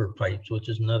on sewer pipes, which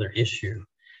is another issue.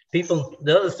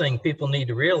 The other thing people need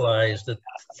to realize that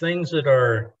things that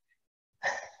are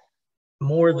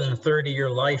more than a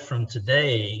 30-year life from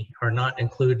today are not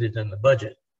included in the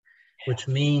budget, which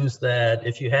means that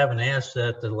if you have an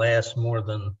asset that lasts more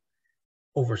than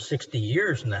over 60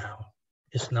 years now,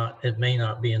 it may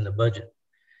not be in the budget.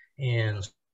 And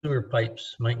sewer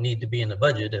pipes might need to be in the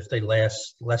budget if they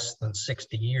last less than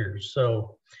 60 years.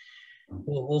 So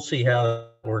we'll see how that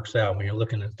works out when you're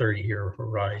looking at 30-year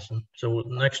horizon. So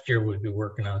next year we'll be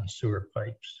working on sewer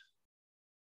pipes.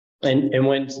 And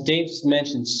when Dave's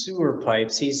mentioned sewer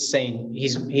pipes, he's saying,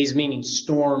 he's meaning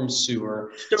storm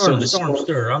sewer. Storm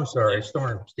sewer, I'm sorry,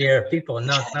 storms. Yeah, people,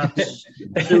 not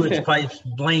sewage pipes,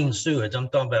 plain sewage. I'm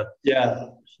talking about Yeah.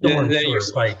 storm Yeah, sewer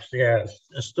pipes, yeah.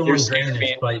 Storm you're scaring drainage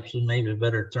me. pipes is maybe a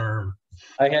better term.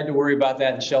 I had to worry about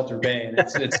that in Shelter Bay, and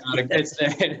it's not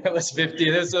it was 50.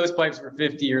 Those pipes were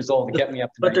 50 years old. It kept me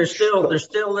up to But night. they're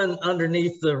still in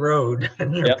underneath the road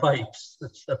and their Yep. pipes,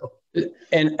 so.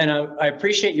 And I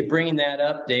appreciate you bringing that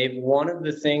up, Dave. One of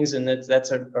the things, and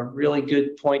that's a really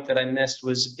good point that I missed,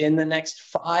 was in the next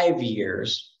 5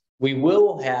 years, we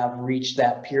will have reached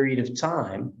that period of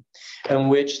time in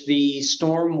which the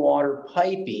stormwater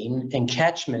piping and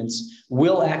catchments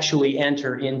will actually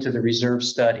enter into the reserve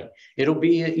study. It'll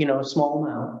be, a small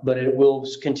amount, but it will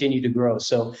continue to grow.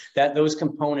 So that those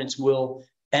components will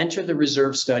enter the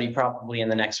reserve study probably in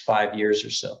the next 5 years or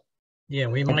so. Yeah,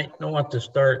 we might want to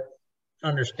start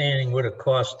understanding what it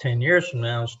costs 10 years from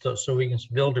now so we can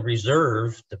build a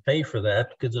reserve to pay for that,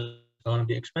 because it's going to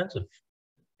be expensive.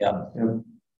 Yeah.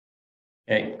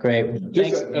 Okay, great.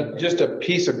 Just a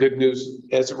piece of good news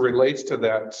as it relates to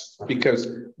that, because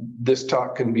this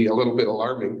talk can be a little bit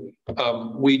alarming.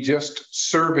 We just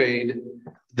surveyed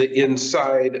the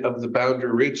inside of the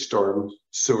Boundary Ridge storm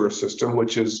sewer system,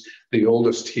 which is the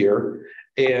oldest here,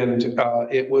 and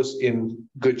it was in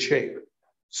good shape.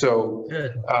 So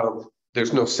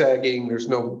there's no sagging, there's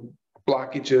no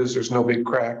blockages, there's no big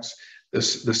cracks. The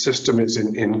system is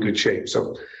in good shape,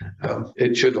 so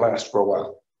it should last for a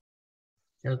while.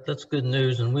 Yeah, that's good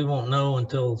news, and we won't know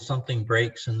until something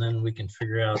breaks, and then we can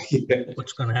figure out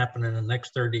what's going to happen in the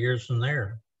next 30 years from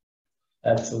there.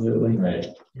 Absolutely. Right.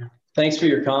 Yeah. Thanks for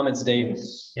your comments, Dave.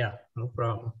 Yeah, no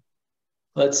problem.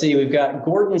 Let's see, we've got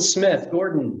Gordon Smith.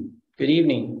 Gordon, good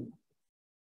evening.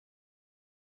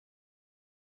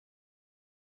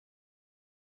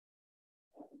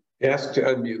 Ask to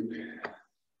unmute.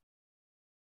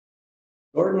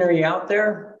 Gordon, are you out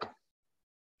there?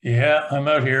 Yeah, I'm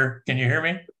out here. Can you hear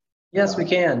me? Yes, we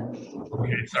can.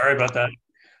 Okay, sorry about that.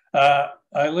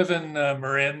 I live in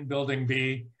Marin, Building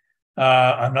B.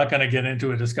 I'm not going to get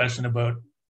into a discussion about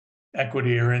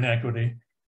equity or inequity.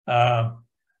 I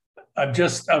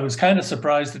was kind of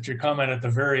surprised at your comment at the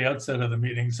very outset of the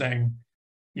meeting saying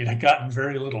you'd had gotten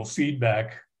very little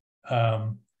feedback,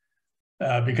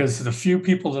 because the few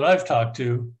people that I've talked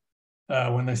to,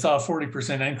 when they saw a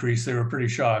 40% increase, they were pretty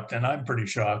shocked, and I'm pretty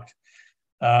shocked.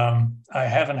 I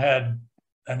haven't had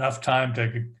enough time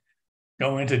to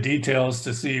go into details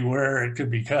to see where it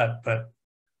could be cut, but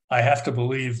I have to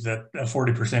believe that a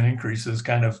 40% increase is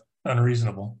kind of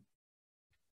unreasonable.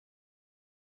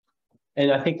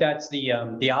 And I think that's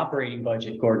the operating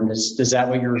budget, Gordon. Is that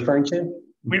what you're referring to?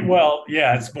 Well,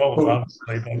 yeah, it's both,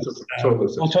 obviously, but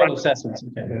Total assessments.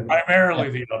 Okay. primarily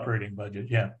the operating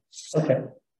budget, yeah. Okay.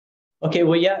 Okay,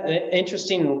 well, yeah,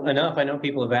 interesting enough, I know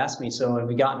people have asked me, so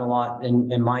we've gotten a lot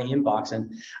in my inbox,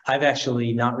 and I've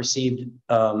actually not received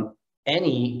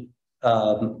any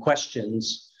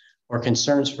questions or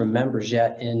concerns from members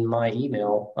yet in my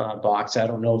email box. I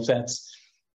don't know if that's,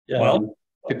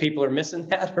 if people are missing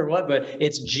that or what, but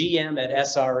it's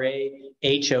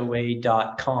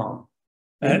gm@srahoa.com.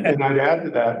 And I'd add to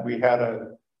that, we had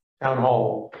a town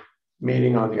hall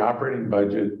meeting on the operating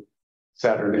budget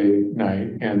Saturday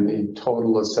night, and the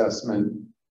total assessment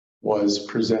was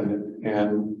presented,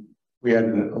 and we had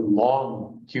a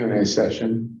long Q&A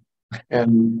session,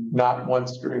 and not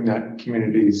once during that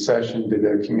community session did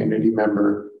a community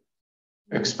member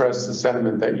express the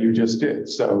sentiment that you just did.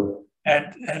 So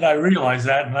and I realize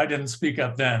that, and I didn't speak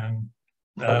up then,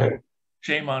 and okay.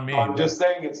 Shame on me. I'm just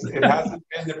saying it hasn't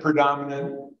been the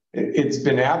predominant, it's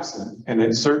been absent, and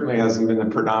it certainly hasn't been the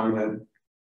predominant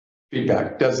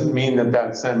feedback. Doesn't mean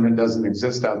that sentiment doesn't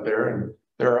exist out there, and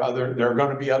there are going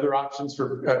to be other options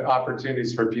for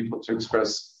opportunities for people to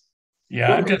express.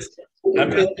 Yeah, I'm just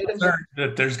concerned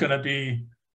that there's going to be,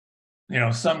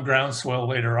 some groundswell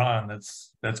later on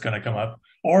that's going to come up,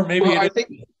 or maybe I think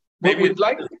maybe we'd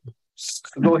like.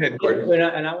 Go ahead, Gordon.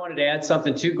 And I wanted to add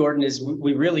something too, Gordon, is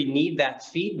we really need that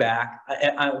feedback.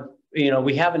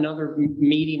 We have another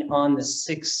meeting on the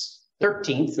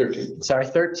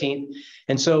 13th.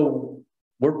 And so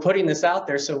we're putting this out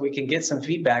there so we can get some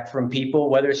feedback from people,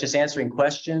 whether it's just answering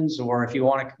questions, or if you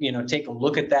want to, take a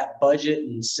look at that budget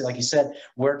and see, like you said,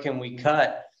 where can we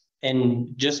cut?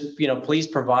 And just, please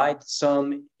provide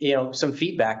some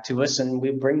feedback to us, and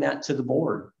we bring that to the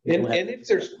board. And if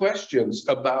there's questions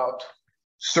about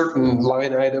certain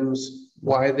line items,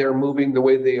 why they're moving the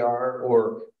way they are,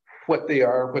 or what they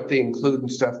are, what they include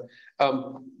and stuff,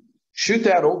 shoot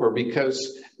that over,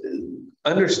 because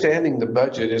understanding the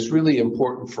budget is really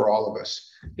important for all of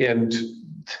us. And,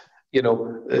 you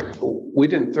know, we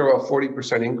didn't throw a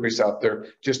 40% increase out there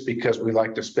just because we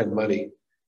like to spend money,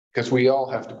 because we all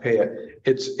have to pay it.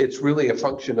 It's really a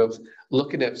function of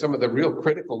looking at some of the real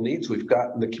critical needs we've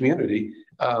got in the community,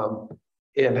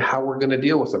 and how we're going to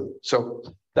deal with them. So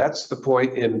that's the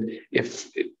point. And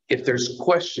if there's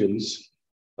questions,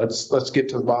 let's get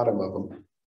to the bottom of them.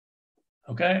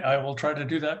 Okay, I will try to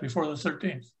do that before the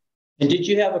 13th. And did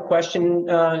you have a question,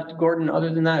 Gordon,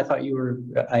 other than that? I thought you were,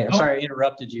 I'm sorry, I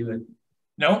interrupted you.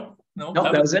 No,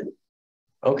 that was it.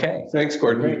 Okay. Thanks,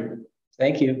 Gordon. Great.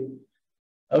 Thank you.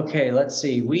 Okay, let's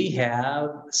see. We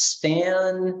have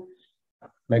Stan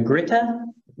Magretta.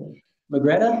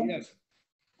 Yes.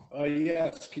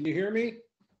 Yes. Can you hear me?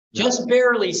 Just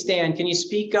barely, Stan. Can you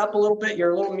speak up a little bit?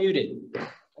 You're a little muted.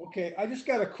 Okay, I just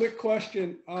got a quick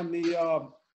question on the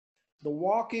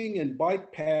walking and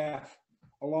bike path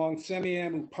along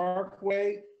Semiahmoo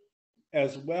Parkway,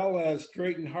 as well as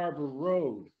Drayton Harbor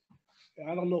Road.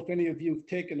 I don't know if any of you have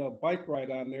taken a bike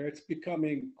ride on there. It's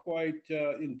becoming quite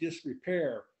in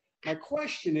disrepair. My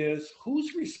question is,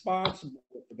 who's responsible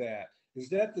for that? Is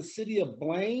that the city of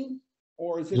Blaine,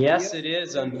 or is it? Yes, it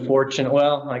is, unfortunate.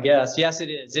 Well, I guess, yes,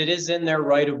 it is. It is in their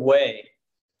right of way,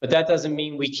 but that doesn't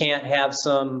mean we can't have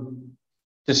some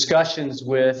discussions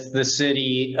with the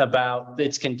city about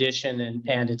its condition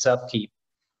and its upkeep.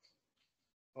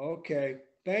 Okay,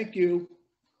 thank you.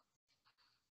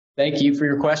 Thank you for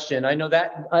your question. I know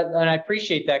that, and I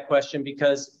appreciate that question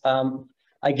because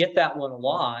I get that one a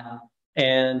lot.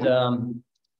 And,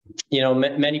 you know,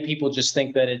 many people just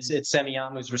think that it's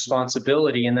Semiahmoo's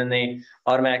responsibility, and then they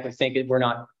automatically think we're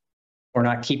not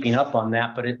keeping up on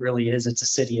that, but it really is. It's a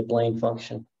city of Blaine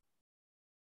function.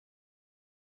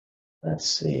 Let's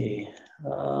see.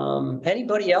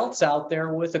 Anybody else out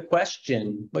there with a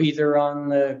question, either on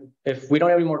the, if we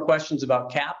don't have any more questions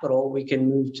about capital, we can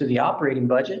move to the operating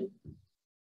budget.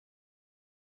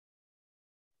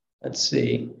 Let's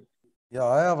see. Yeah,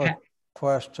 I have a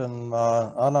question.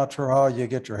 I'm not sure how you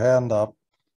get your hand up.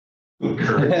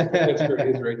 That's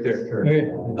right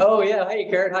there. Oh yeah.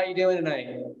 Hey, Kurt, how you doing tonight?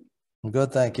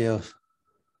 Good, thank you.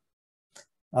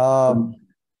 Am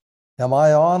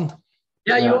I on?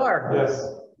 Yeah, you are. Yes.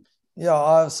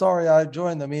 Yeah, sorry, I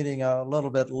joined the meeting a little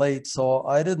bit late, so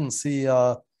I didn't see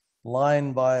a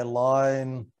line by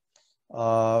line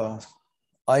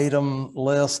item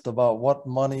list about what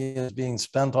money is being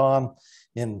spent on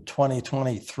in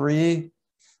 2023.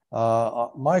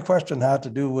 My question had to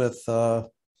do with the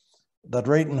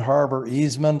Drayton Harbor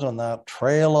easement and that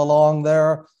trail along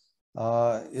there.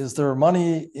 Is there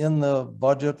money in the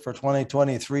budget for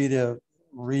 2023 to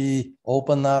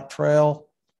reopen that trail?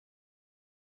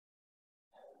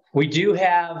 We do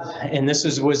have, and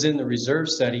this was in the reserve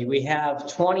study, we have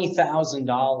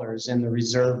 $20,000 in the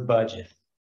reserve budget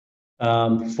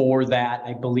for that.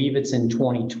 I believe it's in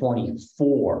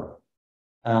 2024.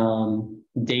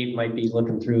 Dave might be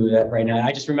looking through that right now.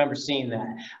 I just remember seeing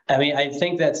that. I mean, I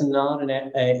think that's not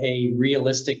a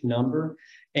realistic number.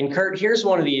 And Kurt, here's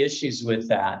one of the issues with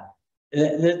that.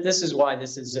 This is why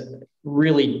this is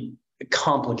really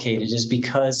complicated, is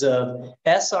because of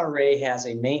SRA has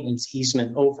a maintenance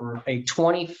easement over a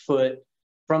 20-foot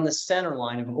from the center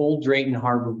line of Old Drayton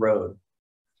Harbor Road.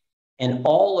 And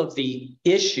all of the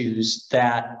issues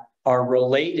that are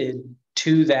related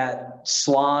to that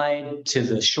slide, to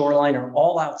the shoreline, are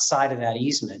all outside of that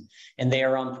easement, and they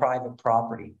are on private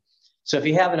property. So if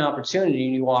you have an opportunity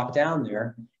and you walk down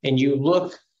there and you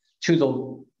look to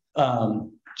the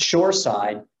shore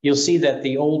side, you'll see that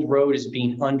the old road is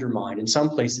being undermined. In some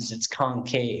places it's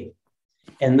concave.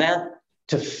 And that,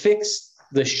 to fix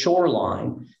the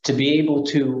shoreline, to be able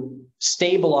to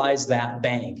stabilize that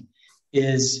bank,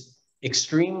 is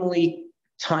extremely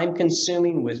time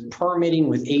consuming with permitting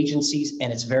with agencies,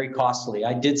 and it's very costly.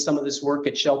 I did some of this work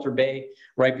at Shelter Bay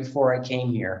right before I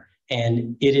came here,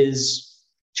 and it is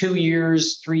 2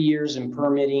 years, 3 years in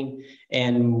permitting,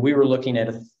 and we were looking at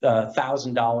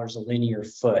 $1,000 a linear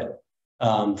foot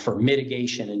for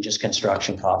mitigation and just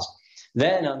construction costs.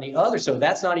 Then on the other, so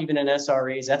that's not even an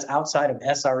SRA's, that's outside of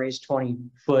SRA's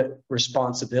 20-foot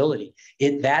responsibility.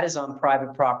 That is on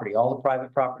private property. All the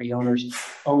private property owners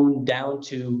own down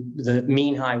to the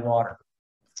mean high water.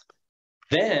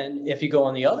 Then if you go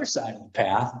on the other side of the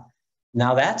path,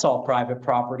 now that's all private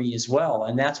property as well.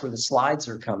 And that's where the slides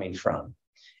are coming from.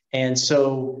 And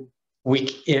so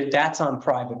that's on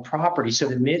private property. So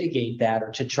to mitigate that,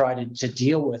 or to try to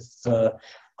deal with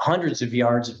hundreds of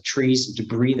yards of trees and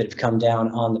debris that have come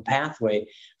down on the pathway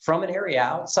from an area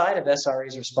outside of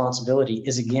SRA's responsibility,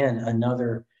 is again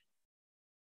another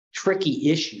tricky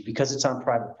issue because it's on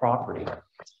private property.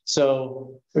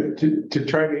 So But to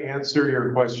try to answer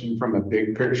your question from a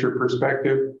big picture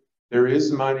perspective, there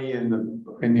is money in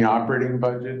the operating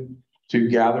budget to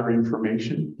gather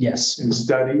information yes, and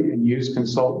study and use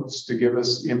consultants to give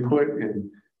us input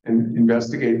and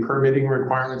investigate permitting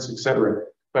requirements, et cetera.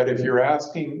 But if you're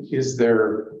asking, is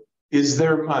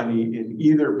there money in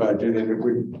either budget, and it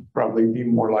would probably be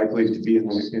more likely to be in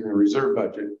the reserve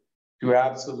budget, to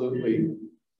absolutely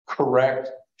correct,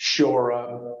 shore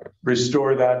up,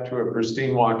 restore that to a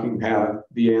pristine walking path?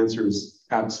 The answer is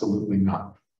absolutely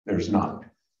not. There's not.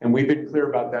 And we've been clear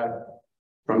about that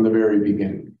from the very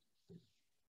beginning.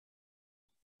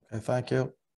 Okay, thank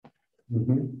you.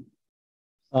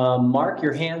 Mark,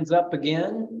 your hand's up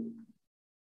again.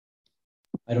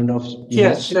 I don't know if you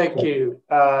yes, thank you.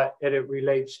 And it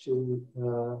relates to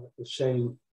the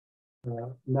same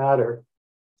matter.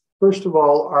 First of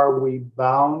all, are we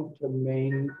bound to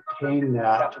maintain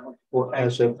that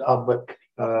as a public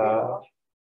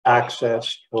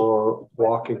access or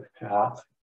walking path?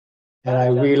 And I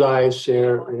realize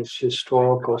there is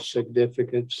historical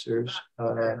significance. There's,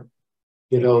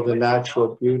 the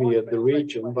natural beauty of the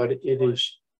region, but it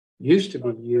is used to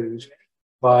be used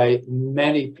by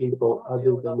many people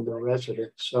other than the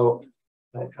residents. So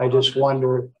I just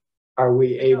wonder, are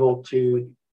we able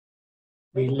to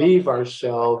relieve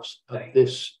ourselves of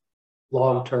this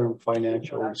long-term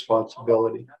financial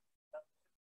responsibility?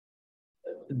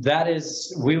 That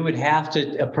is, we would have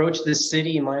to approach the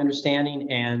city, in my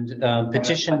understanding, and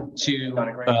petition to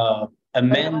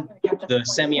amend the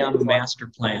Semiahmoo master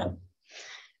plan.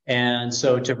 And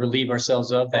so to relieve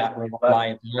ourselves of that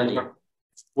liability.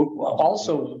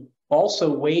 Also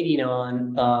waiting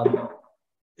on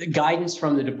guidance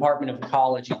from the Department of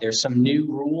Ecology. There's some new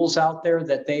rules out there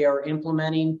that they are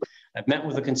implementing. I've met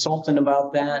with a consultant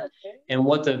about that. And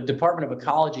what the Department of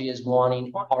Ecology is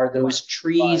wanting are those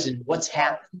trees and what's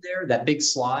happened there, that big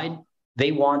slide.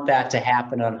 They want that to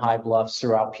happen on high bluffs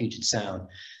throughout Puget Sound,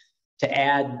 to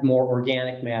add more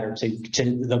organic matter. To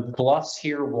the bluffs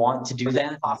here want to do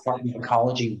that. The Department of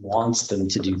Ecology wants them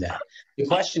to do that. The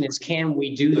question is, can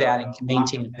we do that and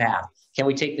maintain the path? Can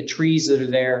we take the trees that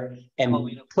are there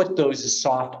and put those as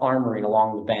soft armoring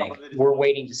along the bank? We're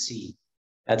waiting to see.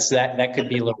 That could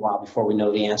be a little while before we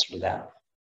know the answer to that.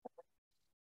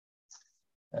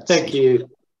 Thank you.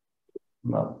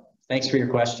 Well, thanks for your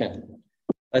question.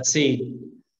 Let's see.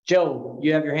 Joe,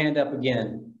 you have your hand up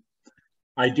again.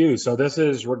 I do. So this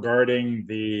is regarding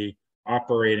the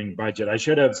operating budget. I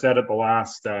should have said it the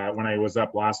last, when I was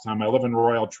up last time. I live in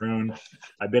Royal Troon.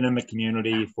 I've been in the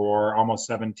community for almost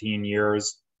 17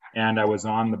 years, and I was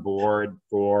on the board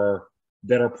for the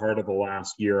better part of the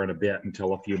last year and a bit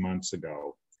until a few months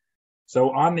ago.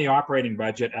 So on the operating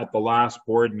budget at the last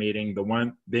board meeting, the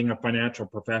one being a financial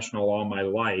professional all my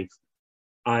life,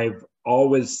 I've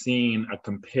always seen a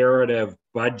comparative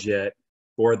budget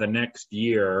for the next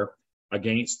year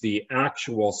against the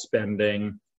actual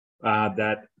spending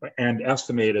and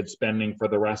estimated spending for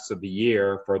the rest of the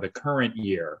year for the current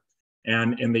year.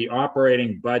 And in the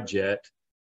operating budget,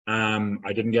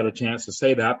 I didn't get a chance to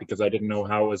say that because I didn't know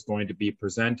how it was going to be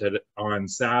presented on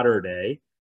Saturday.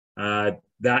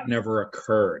 That never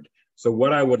occurred. So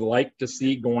what I would like to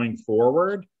see going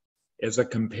forward is a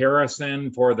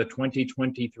comparison for the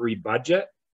 2023 budget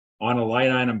on a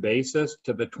line item basis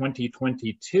to the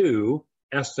 2022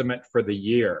 estimate for the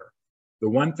year. The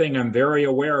one thing I'm very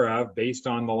aware of based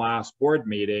on the last board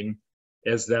meeting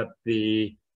is that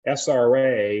the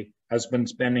SRA has been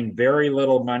spending very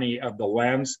little money of the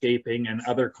landscaping and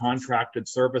other contracted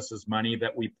services money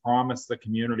that we promised the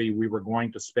community we were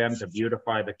going to spend to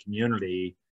beautify the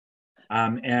community.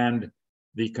 And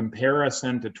the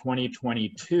comparison to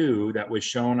 2022 that was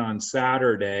shown on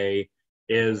Saturday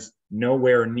is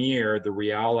nowhere near the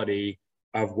reality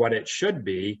of what it should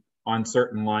be on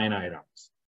certain line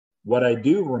items. What I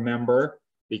do remember,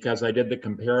 because I did the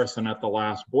comparison at the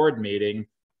last board meeting,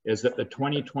 is that the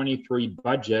 2023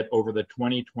 budget over the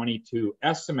 2022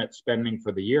 estimate spending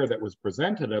for the year that was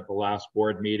presented at the last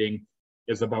board meeting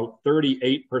is about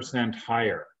 38%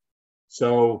 higher.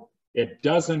 So it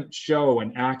doesn't show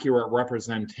an accurate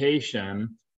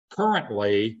representation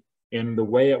currently in the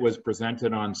way it was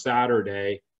presented on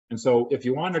Saturday. And so if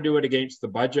you want to do it against the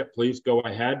budget, please go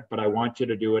ahead, but I want you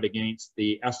to do it against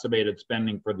the estimated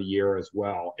spending for the year as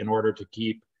well in order to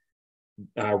keep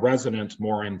residents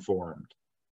more informed.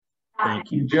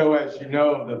 Thank you. Joe, as you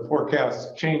know, the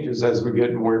forecast changes as we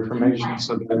get more information.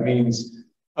 So that means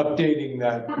updating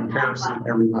that comparison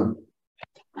every month.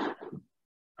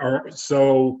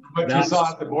 So what you saw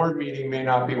at the board meeting may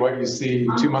not be what you see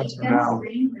 2 months from now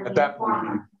at that board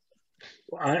meeting.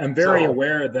 I'm very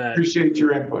aware that. Appreciate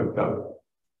your input, though.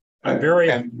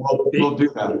 And we'll do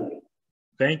that.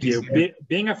 Thank you.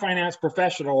 Being a finance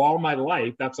professional all my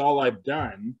life, that's all I've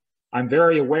done. I'm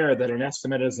very aware that an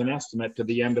estimate is an estimate to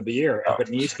the end of the year. If it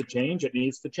needs to change, it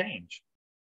needs to change.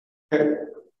 Okay,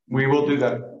 we will do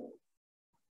that.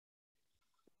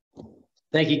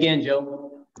 Thank you again,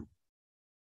 Joe.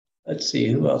 Let's see,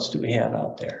 who else do we have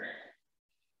out there?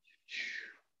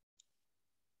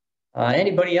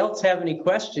 Anybody else have any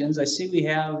questions? I see we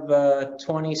have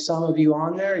 20 some of you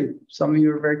on there. Some of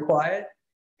you are very quiet.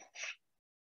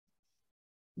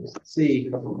 Let's see.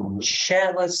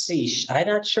 Let's see. I'm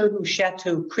not sure who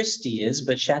Chateau Christie is,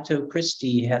 but Chateau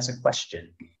Christie has a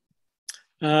question.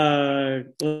 Hello?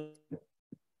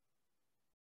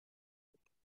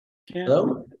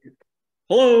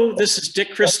 Hello, this is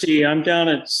Dick Christie. I'm down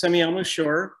at Semiahmoo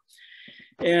Shore,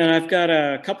 and I've got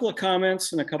a couple of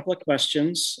comments and a couple of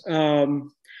questions.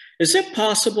 Is it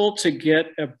possible to get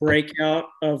a breakout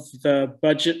of the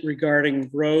budget regarding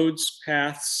roads,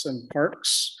 paths, and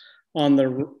parks on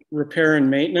the repair and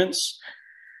maintenance?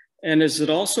 And is it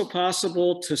also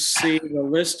possible to see the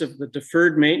list of the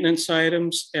deferred maintenance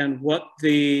items and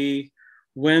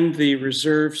when the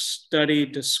reserve study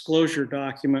disclosure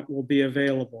document will be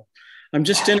available? I'm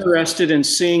just interested in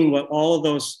seeing what all of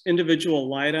those individual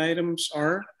line items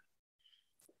are.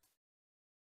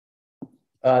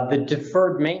 The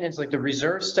deferred maintenance, like the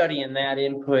reserve study and that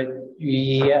input,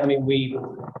 yeah, I mean,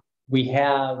 we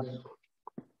have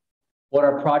what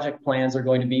our project plans are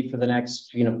going to be for the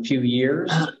next, few years.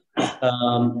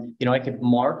 I could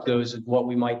mark those as what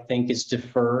we might think is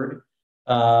deferred.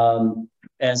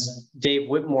 As Dave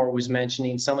Whitmore was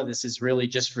mentioning, some of this is really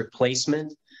just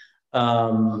replacement.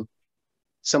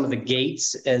 Some of the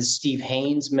gates, as Steve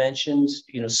Haynes mentioned,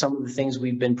 some of the things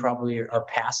we've been probably are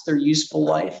past their useful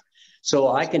life. So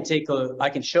I can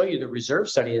show you the reserve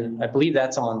study, and I believe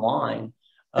that's online.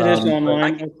 It is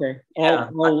online. Okay, yeah,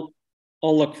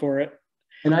 I'll look for it.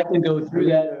 And I can go through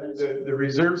that. The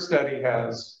reserve study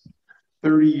has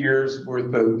 30 years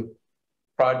worth of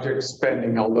project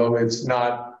spending, although it's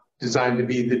not designed to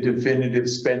be the definitive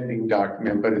spending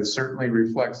document, but it certainly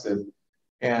reflects it.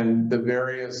 And the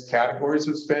various categories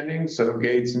of spending, so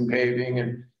gates and paving,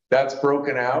 and that's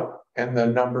broken out, and the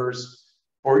numbers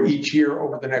for each year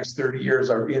over the next 30 years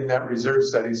are in that reserve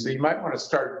study. So you might want to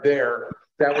start there.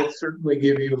 That would certainly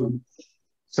give you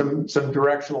some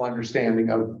directional understanding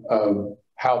of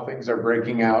how things are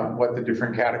breaking out, what the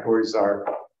different categories are,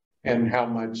 and how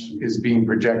much is being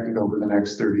projected over the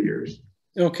next 30 years.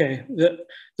 Okay,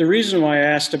 the reason why I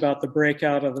asked about the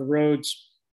breakout of the roads,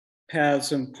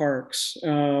 paths, and parks,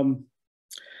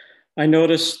 I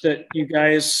noticed that you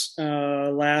guys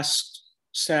last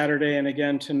Saturday and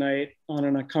again tonight on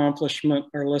an accomplishment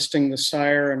are listing the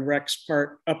Sire and Rex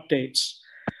Park updates.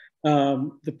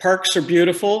 The parks are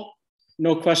beautiful,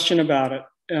 no question about it.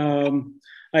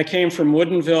 I came from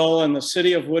Woodinville, and the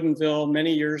city of Woodinville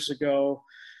many years ago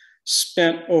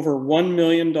spent over $1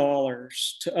 million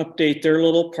to update their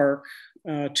little park.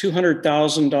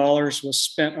 $200,000 was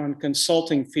spent on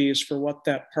consulting fees for what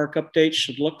that park update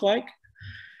should look like.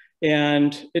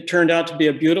 And it turned out to be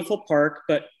a beautiful park,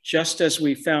 but just as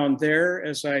we found there,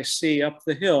 as I see up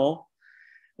the hill,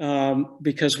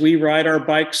 because we ride our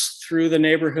bikes through the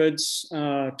neighborhoods 2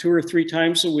 or 3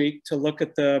 times a week to look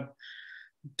at the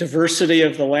diversity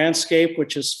of the landscape,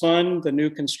 which is fun, the new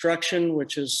construction,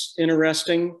 which is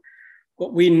interesting,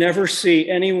 but we never see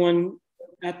anyone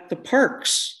at the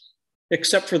parks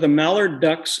except for the mallard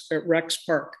ducks at Rex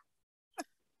Park.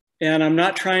 And I'm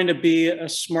not trying to be a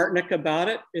smartnick about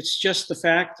it. It's just the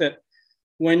fact that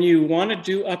when you want to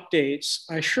do updates,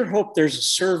 I sure hope there's a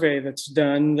survey that's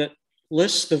done that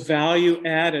lists the value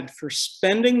added for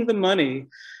spending the money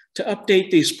to update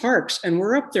these parks. And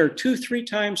we're up there 2-3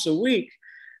 times a week.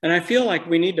 And I feel like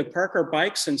we need to park our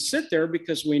bikes and sit there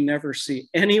because we never see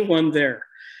anyone there.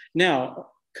 Now,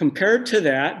 compared to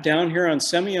that, down here on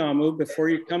Semiahmoo, before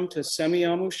you come to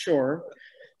Semiahmoo Shore,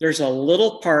 there's a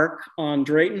little park on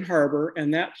Drayton Harbor,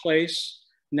 and that place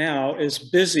now is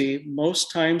busy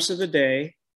most times of the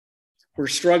day. We're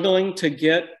struggling to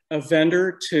get a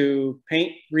vendor to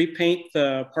repaint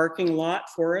the parking lot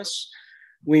for us.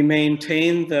 We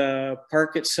maintain the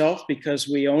park itself because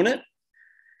we own it.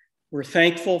 We're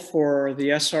thankful for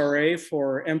the SRA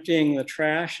for emptying the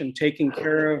trash and taking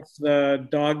care of the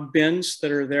dog bins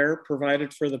that are there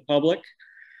provided for the public.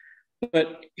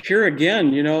 But here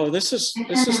again, this is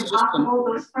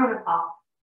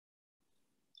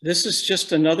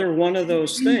just another one of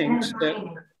those things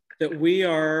that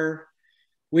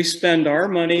we spend our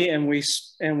money and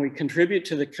we contribute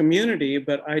to the community,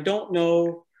 but I don't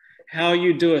know how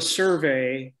you do a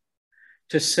survey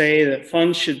to say that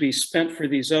funds should be spent for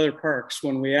these other parks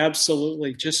when we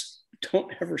absolutely just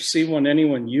don't ever see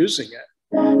anyone using it.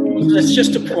 That's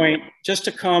just a point, just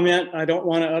a comment. I don't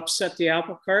want to upset the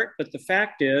apple cart, but the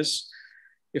fact is,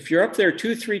 if you're up there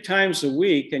 2-3 times a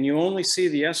week and you only see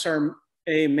the SRA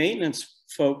maintenance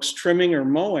folks trimming or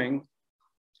mowing,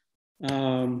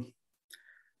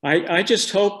 I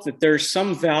just hope that there's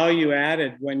some value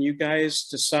added when you guys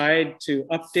decide to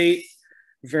update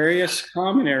various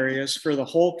common areas for the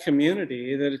whole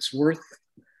community, that it's worth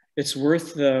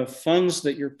the funds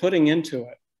that you're putting into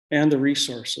it and the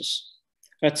resources.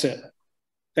 That's it.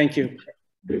 Thank you.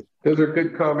 Those are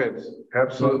good comments.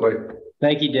 Absolutely.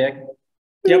 Thank you, Dick.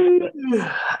 Yep.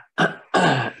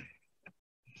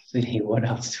 See, what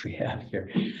else do we have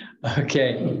here?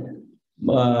 Okay.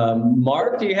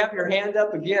 Mark, do you have your hand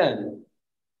up again?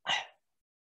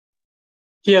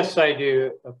 Yes, I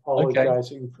do.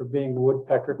 Apologizing for being a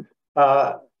woodpecker.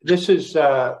 This is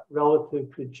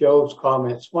relative to Joe's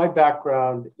comments. My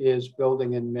background is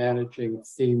building and managing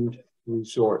themed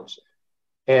resorts.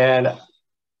 And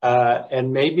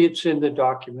maybe it's in the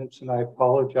documents, and I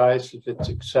apologize if it's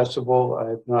accessible. I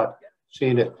have not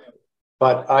seen it.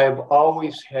 But I have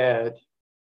always had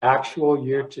actual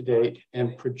year-to-date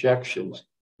and projections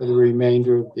for the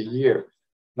remainder of the year.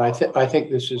 And I think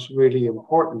this is really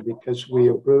important because we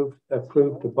approved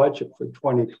the budget for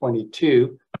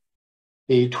 2022.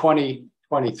 The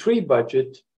 2023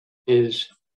 budget is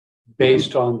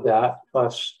based on that,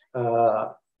 plus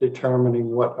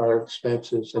determining what our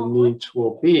expenses and needs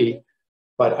will be.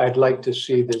 But I'd like to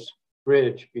see this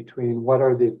bridge between what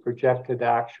are the projected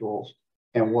actuals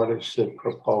and what is the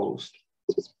proposed.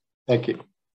 Thank you.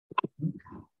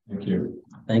 Thank you.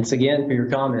 Thanks again for your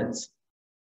comments.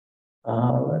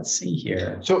 Let's see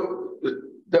here. So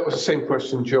that was the same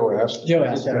question Joe asked. Joe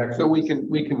asked that. So we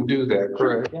can do that,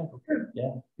 correct?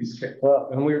 Yeah. Well,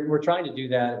 and we're trying to do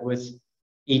that with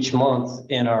each month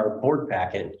in our board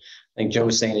packet. I think Joe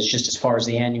was saying it's just as far as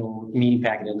the annual meeting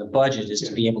packet in the budget is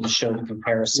to be able to show the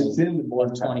comparison. It's in the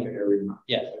board packet every month.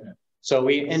 Yeah. So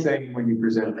Same when you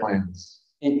present plans.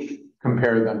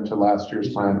 Compare them to last year's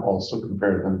plan, also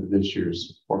compare them to this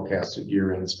year's forecasted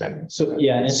year-end spending. So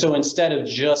yeah, and so instead of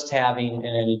just having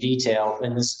in a detail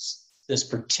in this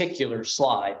particular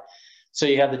slide, so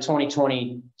you have the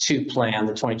 2022 plan,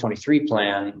 the 2023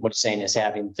 plan. What it's saying is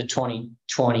having the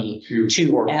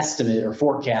 2022 estimate or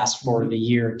forecast for the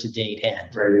year-to-date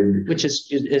end, right, which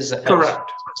is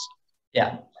correct.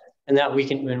 Yeah, and that we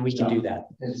can do that.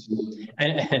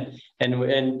 And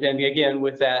again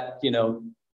with that,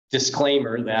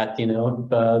 disclaimer that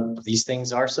these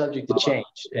things are subject to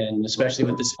change, and especially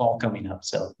with this fall coming up.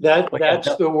 So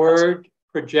that's the word,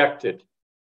 projected.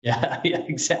 Yeah,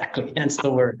 exactly. Hence the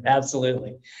word.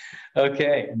 Absolutely.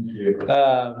 Okay.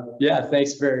 Yeah,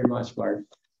 thanks very much, Mark.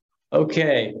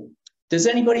 Okay. Does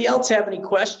anybody else have any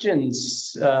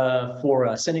questions for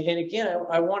us? And again,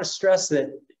 I want to stress that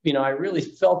I really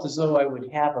felt as though I would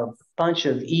have a bunch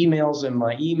of emails in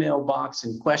my email box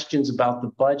and questions about the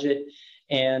budget.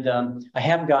 And I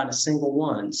haven't gotten a single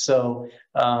one. So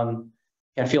I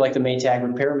feel like the Maytag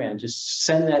repairman, just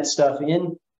send that stuff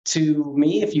in to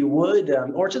me if you would,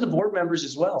 or to the board members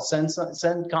as well. Send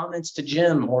comments to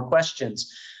Jim or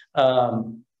questions.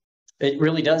 It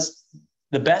really does.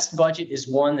 The best budget is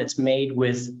one that's made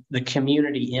with the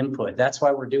community input. That's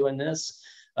why we're doing this.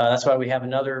 That's why we have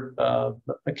another a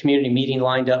community meeting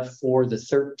lined up for the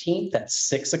 13th at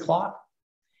 6 o'clock.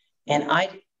 And I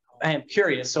am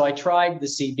curious. So I tried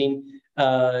this evening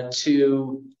I'm going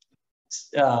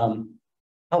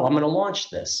to launch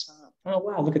this. Oh,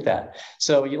 wow, look at that.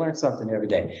 So you learn something every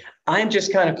day. I'm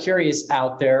just kind of curious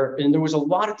out there, and there was a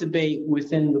lot of debate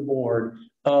within the board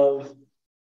of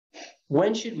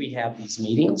when should we have these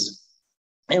meetings?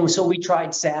 And so we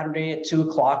tried Saturday at 2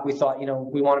 o'clock. We thought,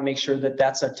 we want to make sure that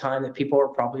that's a time that people are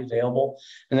probably available.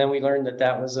 And then we learned that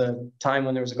that was a time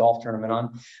when there was a golf tournament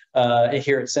on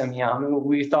here at Semiahmoo.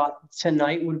 We thought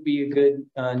tonight would be a good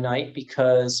night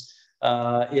because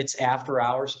it's after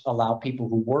hours, allow people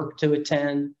who work to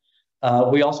attend.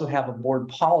 We also have a board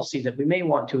policy that we may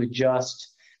want to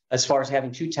adjust as far as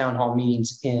having 2 town hall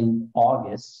meetings in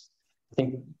August. I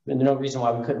think there's no reason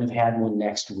why we couldn't have had one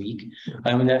next week.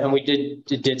 And we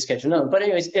did schedule another. But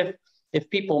anyways, if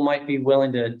people might be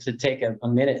willing to take a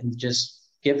minute and just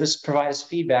provide us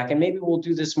feedback, and maybe we'll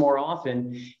do this more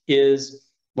often, is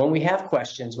when we have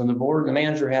questions, when the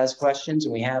manager has questions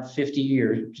and we have 50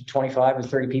 or 25 or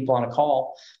 30 people on a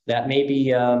call, that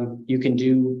maybe you can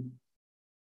do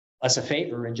us a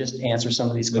favor and just answer some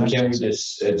of these questions. Can we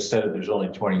just, instead of there's only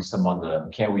 20 some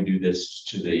on can we do this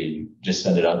just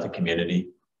send it out to community?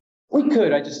 We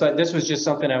could, I just thought this was just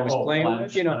something I was Oh, playing flash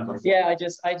with, you know, kind of a- yeah, I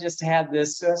just had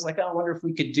this, so I was like, oh, I wonder if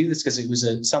we could do this, because it was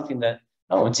something that,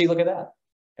 oh, and see, look at that.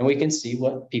 And we can see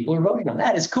what people are voting on.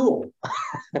 That is cool.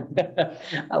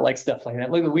 I like stuff like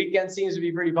that. Look, the weekend seems to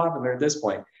be pretty popular at this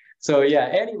point. So yeah,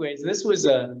 anyways, this was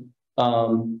quite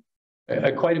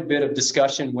a bit of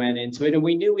discussion went into it, and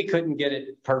we knew we couldn't get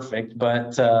it perfect,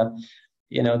 but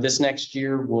you know, this next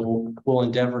year we'll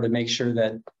endeavor to make sure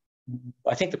that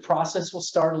I think the process will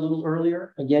start a little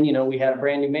earlier. Again, you know, we had a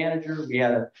brand new manager, we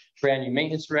had a brand new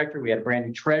maintenance director, we had a brand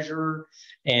new treasurer.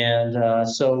 And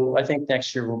so I think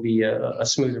next year will be a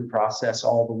smoother process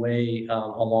all the way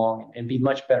along, and be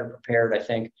much better prepared, I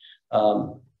think,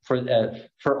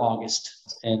 for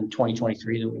August in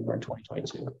 2023 than we were in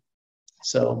 2022.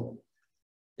 So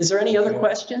is there any other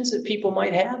questions that people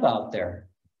might have out there?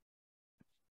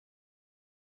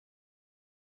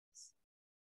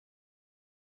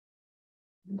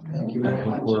 Thank you very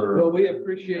much. Well, we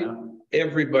appreciate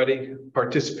everybody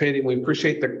participating. We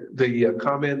appreciate the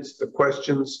comments, the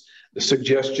questions, the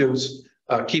suggestions.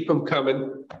 Keep them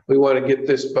coming. We want to get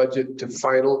this budget to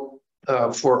final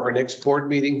for our next board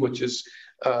meeting, which is,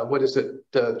 what is it,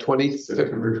 the 20th?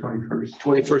 September 21st.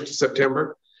 21st of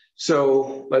September.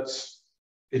 So let's,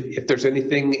 if there's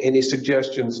anything, any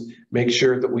suggestions, make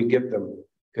sure that we get them,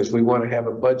 because we want to have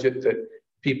a budget that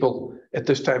people at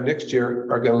this time next year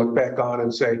are going to look back on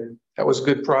and say, that was a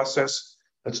good process.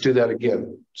 Let's do that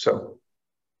again. So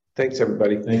thanks,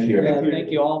 everybody. Thank you. Yeah, thank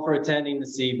you all for attending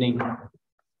this evening.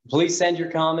 Please send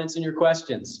your comments and your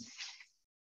questions.